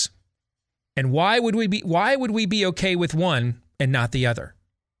against this? And why would we be okay with one and not the other?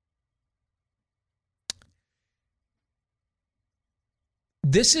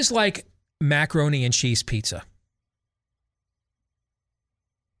 This is like macaroni and cheese pizza.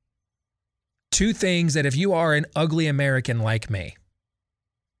 Two things that if you are an ugly American like me,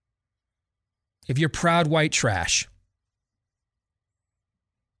 if you're proud white trash,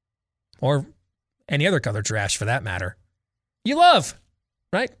 or any other color trash for that matter, you love,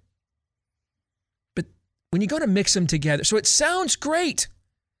 right? But when you go to mix them together, so it sounds great,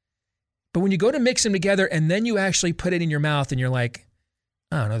 but when you go to mix them together and then you actually put it in your mouth and you're like,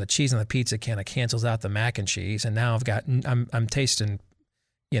 I don't know, the cheese on the pizza kind of cancels out the mac and cheese, and now I'm tasting,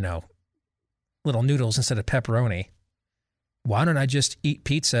 little noodles instead of pepperoni. Why don't I just eat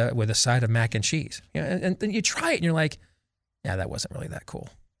pizza with a side of mac and cheese? And then you try it and you're like, yeah, that wasn't really that cool.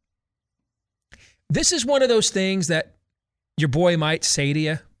 This is one of those things that your boy might say to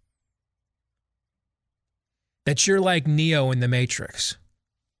you, that you're like Neo in the Matrix.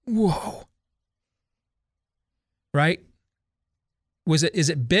 Whoa. Right? Is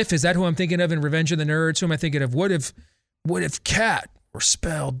it Biff? Is that who I'm thinking of in Revenge of the Nerds? Who am I thinking of? What if cat were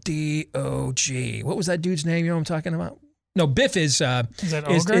spelled D-O-G? What was that dude's name? You know what I'm talking about? No, Biff is that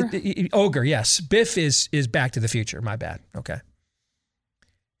Ogre? Ogre, yes. Biff is Back to the Future. My bad. Okay.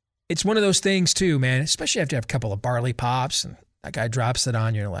 It's one of those things too, man, especially after you have a couple of barley pops and that guy drops it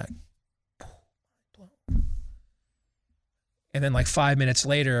on you, you're like, and then like 5 minutes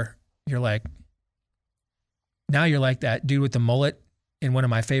later, you're like, now you're like that dude with the mullet in one of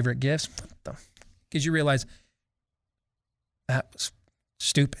my favorite gifts. Because you realize that was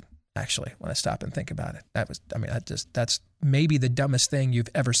stupid, actually, when I stop and think about it. That's maybe the dumbest thing you've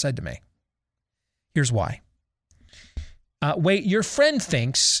ever said to me. Here's why. Wait, your friend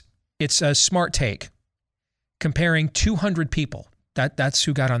thinks it's a smart take comparing 200 people. That's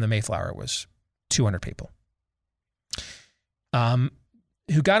who got on the Mayflower, was 200 people.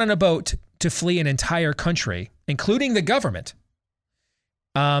 Who got on a boat to flee an entire country, including the government,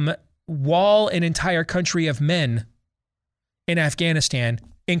 while an entire country of men in Afghanistan,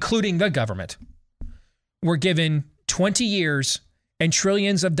 including the government, were given 20 years and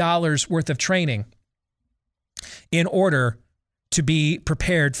trillions of dollars worth of training in order to be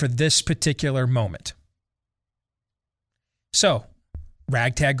prepared for this particular moment. So,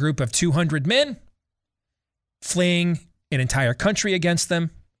 ragtag group of 200 men fleeing an entire country against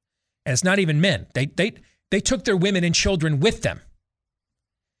them. And it's not even men. They took their women and children with them.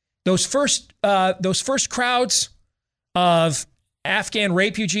 Those first crowds of Afghan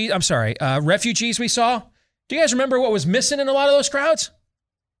refugees we saw. Do you guys remember what was missing in a lot of those crowds?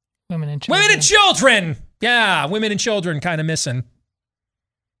 Women and children. Women and children! Yeah, women and children kind of missing.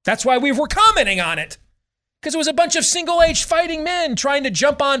 That's why we were commenting on it. Because it was a bunch of single-aged fighting men trying to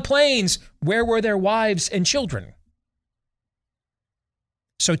jump on planes. Where were their wives and children?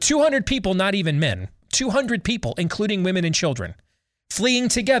 So 200 people, not even men, 200 people, including women and children, fleeing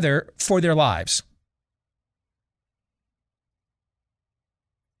together for their lives.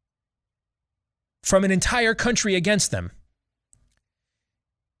 From an entire country against them.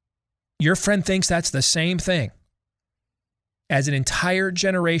 Your friend thinks that's the same thing as an entire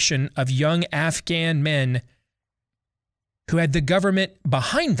generation of young Afghan men who had the government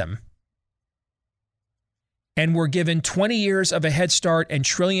behind them and were given 20 years of a head start and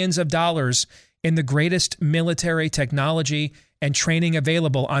trillions of dollars in the greatest military technology and training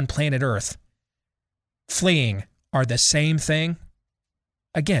available on planet Earth, fleeing, are the same thing.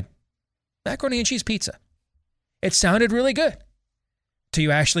 Again, macaroni and cheese pizza. It sounded really good till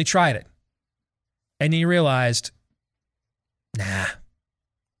you actually tried it. And then you realized, nah.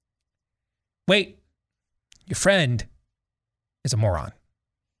 Wait, your friend is a moron.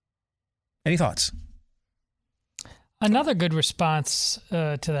 Any thoughts? Another good response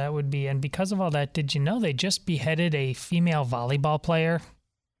to that would be, and because of all that, did you know they just beheaded a female volleyball player?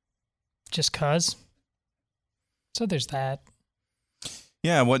 Just 'cause? So there's that.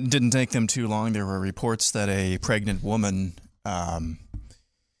 Yeah, what didn't take them too long, there were reports that a pregnant woman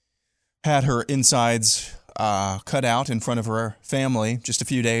had her insides cut out in front of her family just a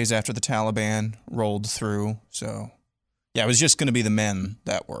few days after the Taliban rolled through. So, yeah, it was just going to be the men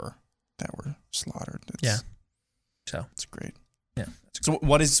that were slaughtered. Yeah. So it's great. Yeah. So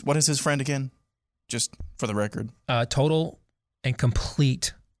what is his friend again? Just for the record. Total and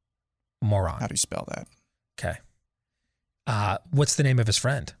complete moron. How do you spell that? Okay. What's the name of his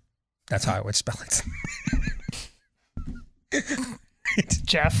friend? That's how I would spell it.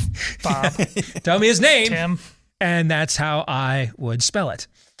 Jeff, Bob. Tell me his name. Tim. And that's how I would spell it.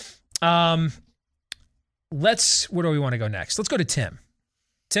 Where do we want to go next? Let's go to Tim.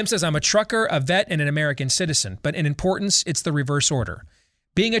 Tim says, I'm a trucker, a vet, and an American citizen, but in importance, it's the reverse order.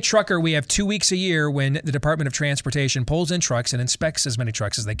 Being a trucker, we have 2 weeks a year when the Department of Transportation pulls in trucks and inspects as many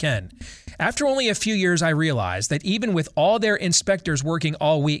trucks as they can. After only a few years, I realized that even with all their inspectors working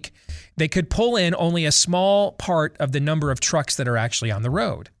all week, they could pull in only a small part of the number of trucks that are actually on the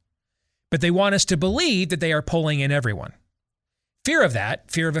road. But they want us to believe that they are pulling in everyone. Fear of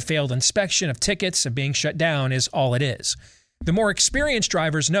that, fear of a failed inspection, of tickets, of being shut down is all it is. The more experienced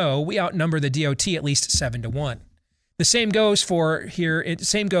drivers know we outnumber the DOT at least 7-1. The same goes for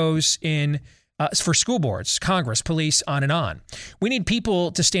school boards, Congress, police, on and on. We need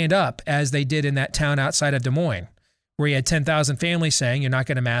people to stand up as they did in that town outside of Des Moines, where you had 10,000 families saying, you're not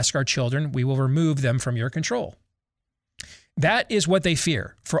going to mask our children. We will remove them from your control. That is what they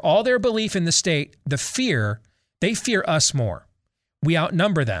fear. For all their belief in the state, they fear us more. We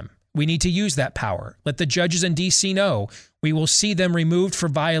outnumber them. We need to use that power. Let the judges in D.C. know we will see them removed for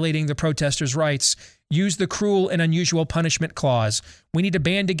violating the protesters' rights. Use the cruel and unusual punishment clause. We need to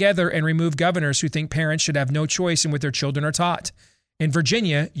band together and remove governors who think parents should have no choice in what their children are taught. In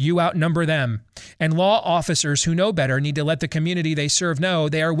Virginia, you outnumber them. And law officers who know better need to let the community they serve know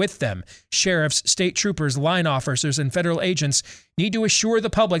they are with them. Sheriffs, state troopers, line officers, and federal agents need to assure the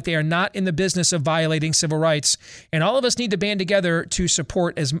public they are not in the business of violating civil rights. And all of us need to band together to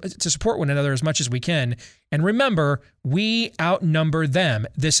support one another as much as we can. And remember, we outnumber them.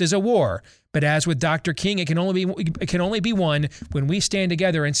 This is a war. But as with Dr. King, it can only be won when we stand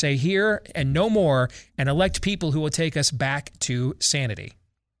together and say here and no more and elect people who will take us back to sanity.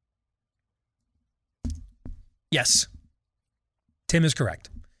 Yes, Tim is correct.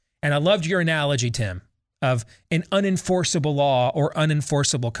 And I loved your analogy, Tim, of an unenforceable law or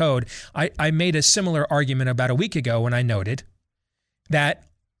unenforceable code. I made a similar argument about a week ago when I noted that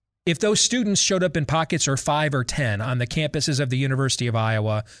if those students showed up in pockets or 5 or 10 on the campuses of the University of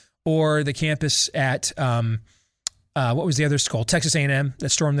Iowa or the campus at, what was the other school? Texas A&M that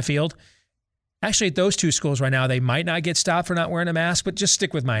stormed the field. Actually, at those two schools right now, they might not get stopped for not wearing a mask, but just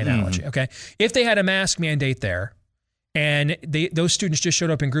stick with my analogy, okay? If they had a mask mandate there and those students just showed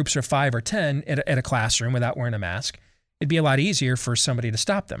up in groups of 5 or 10 at a classroom without wearing a mask, it'd be a lot easier for somebody to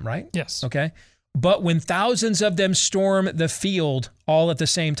stop them, right? Yes. Okay? But when thousands of them storm the field all at the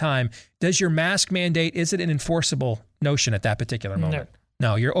same time, does your mask mandate, is it an enforceable notion at that particular moment?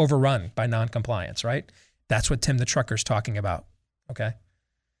 No, you're overrun by noncompliance, right? That's what Tim the trucker's talking about, okay?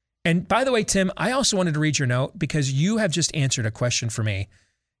 And by the way, Tim, I also wanted to read your note because you have just answered a question for me.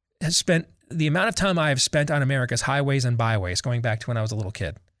 Has spent the amount of time I have spent on America's highways and byways, going back to when I was a little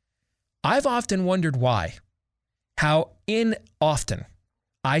kid. I've often wondered how often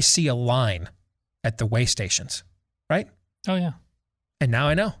I see a line at the way stations, right? Oh, yeah. And now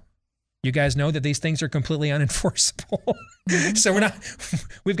I know. You guys know that these things are completely unenforceable. So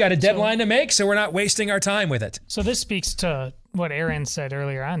we've got a deadline to make, so we're not wasting our time with it. So this speaks to what Aaron said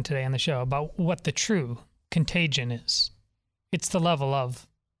earlier on today on the show about what the true contagion is. It's the level of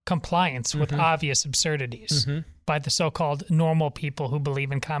compliance with obvious absurdities by the so-called normal people who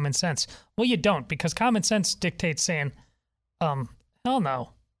believe in common sense. Well, you don't, because common sense dictates saying, hell no,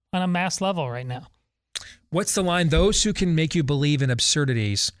 on a mass level right now. What's the line? Those who can make you believe in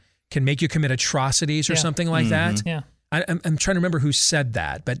absurdities can make you commit atrocities or something like that. Yeah. I'm trying to remember who said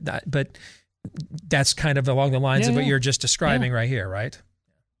that, but that's kind of along the lines of what you're just describing right here, right?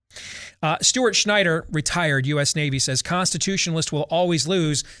 Stuart Schneider, retired U.S. Navy, says, constitutionalists will always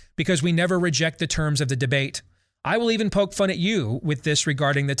lose because we never reject the terms of the debate. I will even poke fun at you with this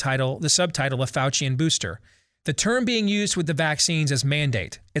regarding the subtitle of Faucian booster. The term being used with the vaccines is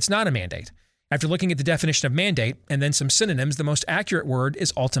mandate. It's not a mandate. After looking at the definition of mandate and then some synonyms, the most accurate word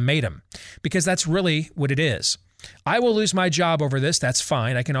is ultimatum, because that's really what it is. I will lose my job over this. That's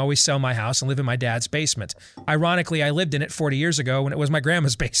fine. I can always sell my house and live in my dad's basement. Ironically, I lived in it 40 years ago when it was my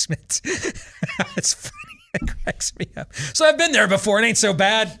grandma's basement. It's funny. It cracks me up. So I've been there before. It ain't so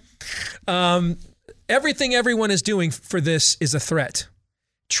bad. Everything everyone is doing for this is a threat.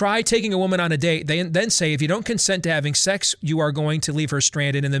 Try taking a woman on a date. They then say, if you don't consent to having sex, you are going to leave her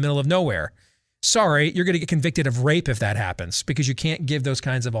stranded in the middle of nowhere. Sorry, you're going to get convicted of rape if that happens because you can't give those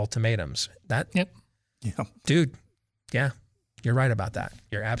kinds of ultimatums. Dude, yeah, you're right about that.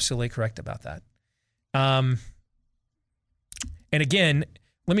 You're absolutely correct about that. And again,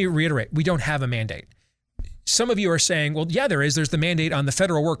 let me reiterate, we don't have a mandate. Some of you are saying, well, yeah, there is. There's the mandate on the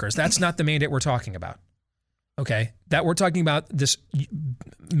federal workers. That's not the mandate we're talking about. Okay, that we're talking about this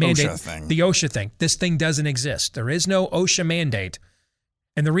mandate, OSHA thing. The OSHA thing. This thing doesn't exist. There is no OSHA mandate.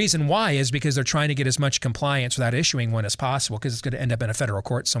 And the reason why is because they're trying to get as much compliance without issuing one as possible, because it's going to end up in a federal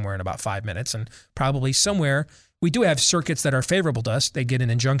court somewhere in about 5 minutes. And probably somewhere, we do have circuits that are favorable to us. They get an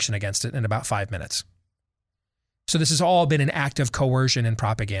injunction against it in about 5 minutes. So this has all been an act of coercion and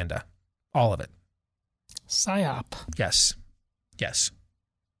propaganda. All of it. PSYOP. Yes. Yes.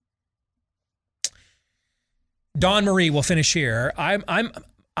 Dawn Marie will finish here.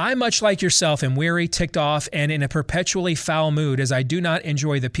 I, much like yourself, am weary, ticked off, and in a perpetually foul mood as I do not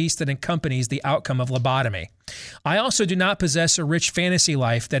enjoy the peace that accompanies the outcome of lobotomy. I also do not possess a rich fantasy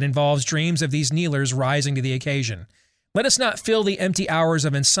life that involves dreams of these kneelers rising to the occasion. Let us not fill the empty hours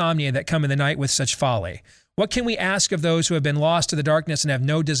of insomnia that come in the night with such folly. What can we ask of those who have been lost to the darkness and have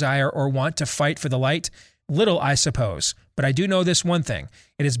no desire or want to fight for the light? Little, I suppose. But I do know this one thing.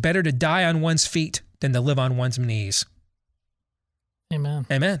 It is better to die on one's feet than to live on one's knees. Amen.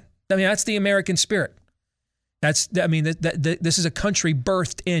 Amen. I mean, that's the American spirit. This is a country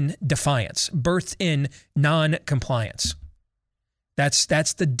birthed in defiance, birthed in non-compliance. That's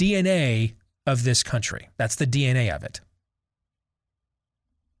the DNA of this country. That's the DNA of it.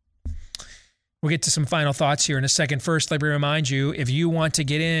 We'll get to some final thoughts here in a second. First, let me remind you, if you want to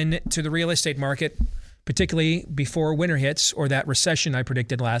get into the real estate market, particularly before winter hits or that recession I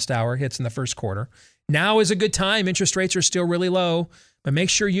predicted last hour hits in the first quarter, now is a good time. Interest rates are still really low, but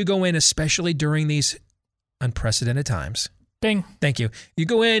make sure you go in, especially during these unprecedented times. Bing. Thank you. You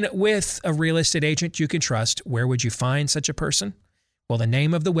go in with a real estate agent you can trust. Where would you find such a person? Well, the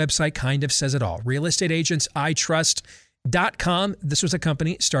name of the website kind of says it all. realestateagentsitrust.com. This was a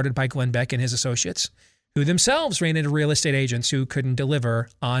company started by Glenn Beck and his associates, who themselves ran into real estate agents who couldn't deliver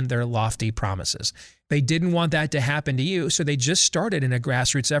on their lofty promises. They didn't want that to happen to you, so they just started in a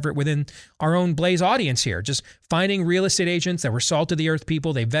grassroots effort within our own Blaze audience here, just finding real estate agents that were salt-of-the-earth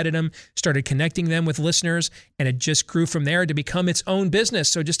people. They vetted them, started connecting them with listeners, and it just grew from there to become its own business.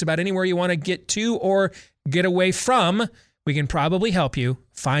 So just about anywhere you want to get to or get away from, we can probably help you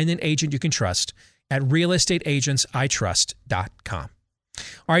find an agent you can trust at realestateagentsitrust.com.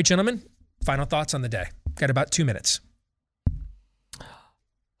 All right, gentlemen, final thoughts on the day. Got about 2 minutes.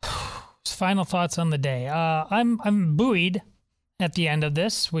 Final thoughts on the day. I'm buoyed at the end of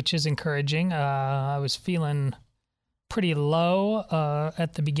this, which is encouraging. I was feeling pretty low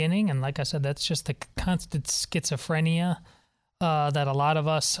at the beginning, and like I said, that's just the constant schizophrenia that a lot of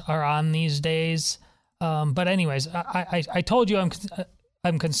us are on these days. But anyways, I told you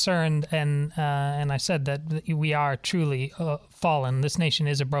I'm concerned, and I said that we are truly fallen. This nation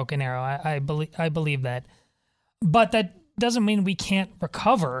is a broken arrow. I believe that, but that doesn't mean we can't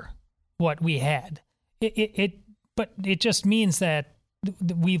recover what we had. But it just means that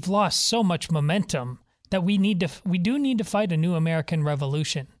we've lost so much momentum that we do need to fight a new American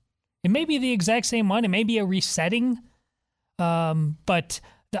revolution. It may be the exact same one. It may be a resetting, but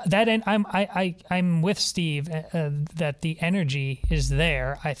I'm with Steve that the energy is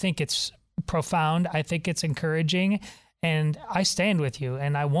there. I think it's profound. I think it's encouraging, and I stand with you,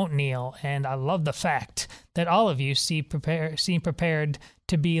 and I won't kneel. And I love the fact that all of you seem prepared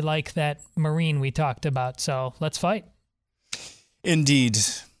to be like that Marine we talked about. So let's fight. Indeed.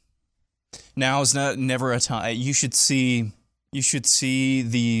 Now is never a time. You should see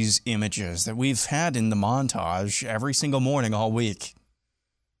these images that we've had in the montage every single morning all week.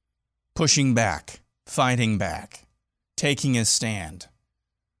 Pushing back, fighting back, taking a stand.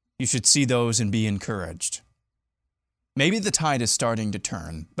 You should see those and be encouraged. Maybe the tide is starting to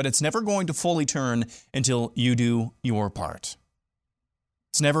turn, but it's never going to fully turn until you do your part.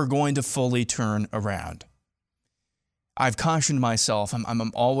 It's never going to fully turn around. I've cautioned myself.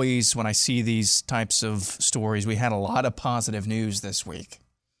 I'm always, when I see these types of stories, we had a lot of positive news this week.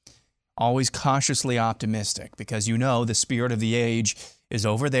 Always cautiously optimistic, because the spirit of the age is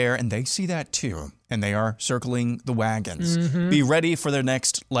over there, and they see that too, and they are circling the wagons. Mm-hmm. Be ready for their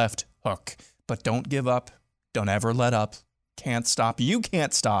next left hook, but don't give up. Don't ever let up. Can't stop. You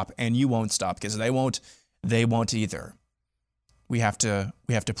can't stop, and you won't stop, because they won't either. We have to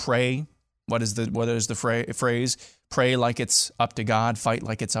pray. What is the phrase? Pray like it's up to God. Fight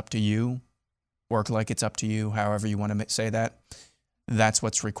like it's up to you. Work like it's up to you. However you want to say that. That's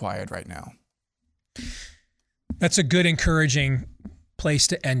what's required right now. That's a good, encouraging place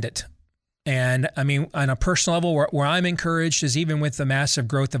to end it. And I mean, on a personal level, where I'm encouraged is even with the massive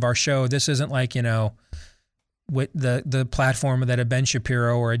growth of our show. This isn't like, with the platform that a Ben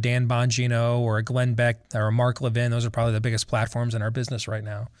Shapiro or a Dan Bongino or a Glenn Beck or a Mark Levin, those are probably the biggest platforms in our business right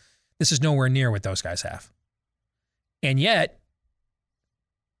now. This is nowhere near what those guys have. And yet,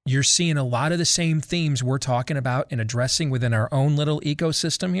 you're seeing a lot of the same themes we're talking about and addressing within our own little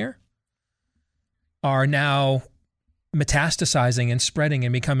ecosystem here are now metastasizing and spreading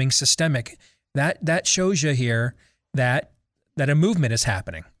and becoming systemic. That shows you here that a movement is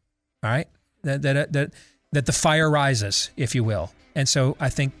happening. All right? That the fire rises, if you will. And so I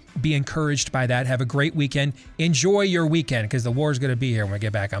think be encouraged by that. Have a great weekend. Enjoy your weekend, because the war is going to be here when we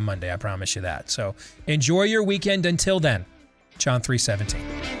get back on Monday. I promise you that. So enjoy your weekend until then. John 3:17.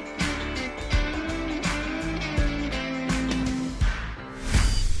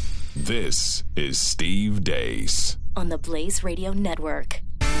 This is Steve Deace on the Blaze Radio Network.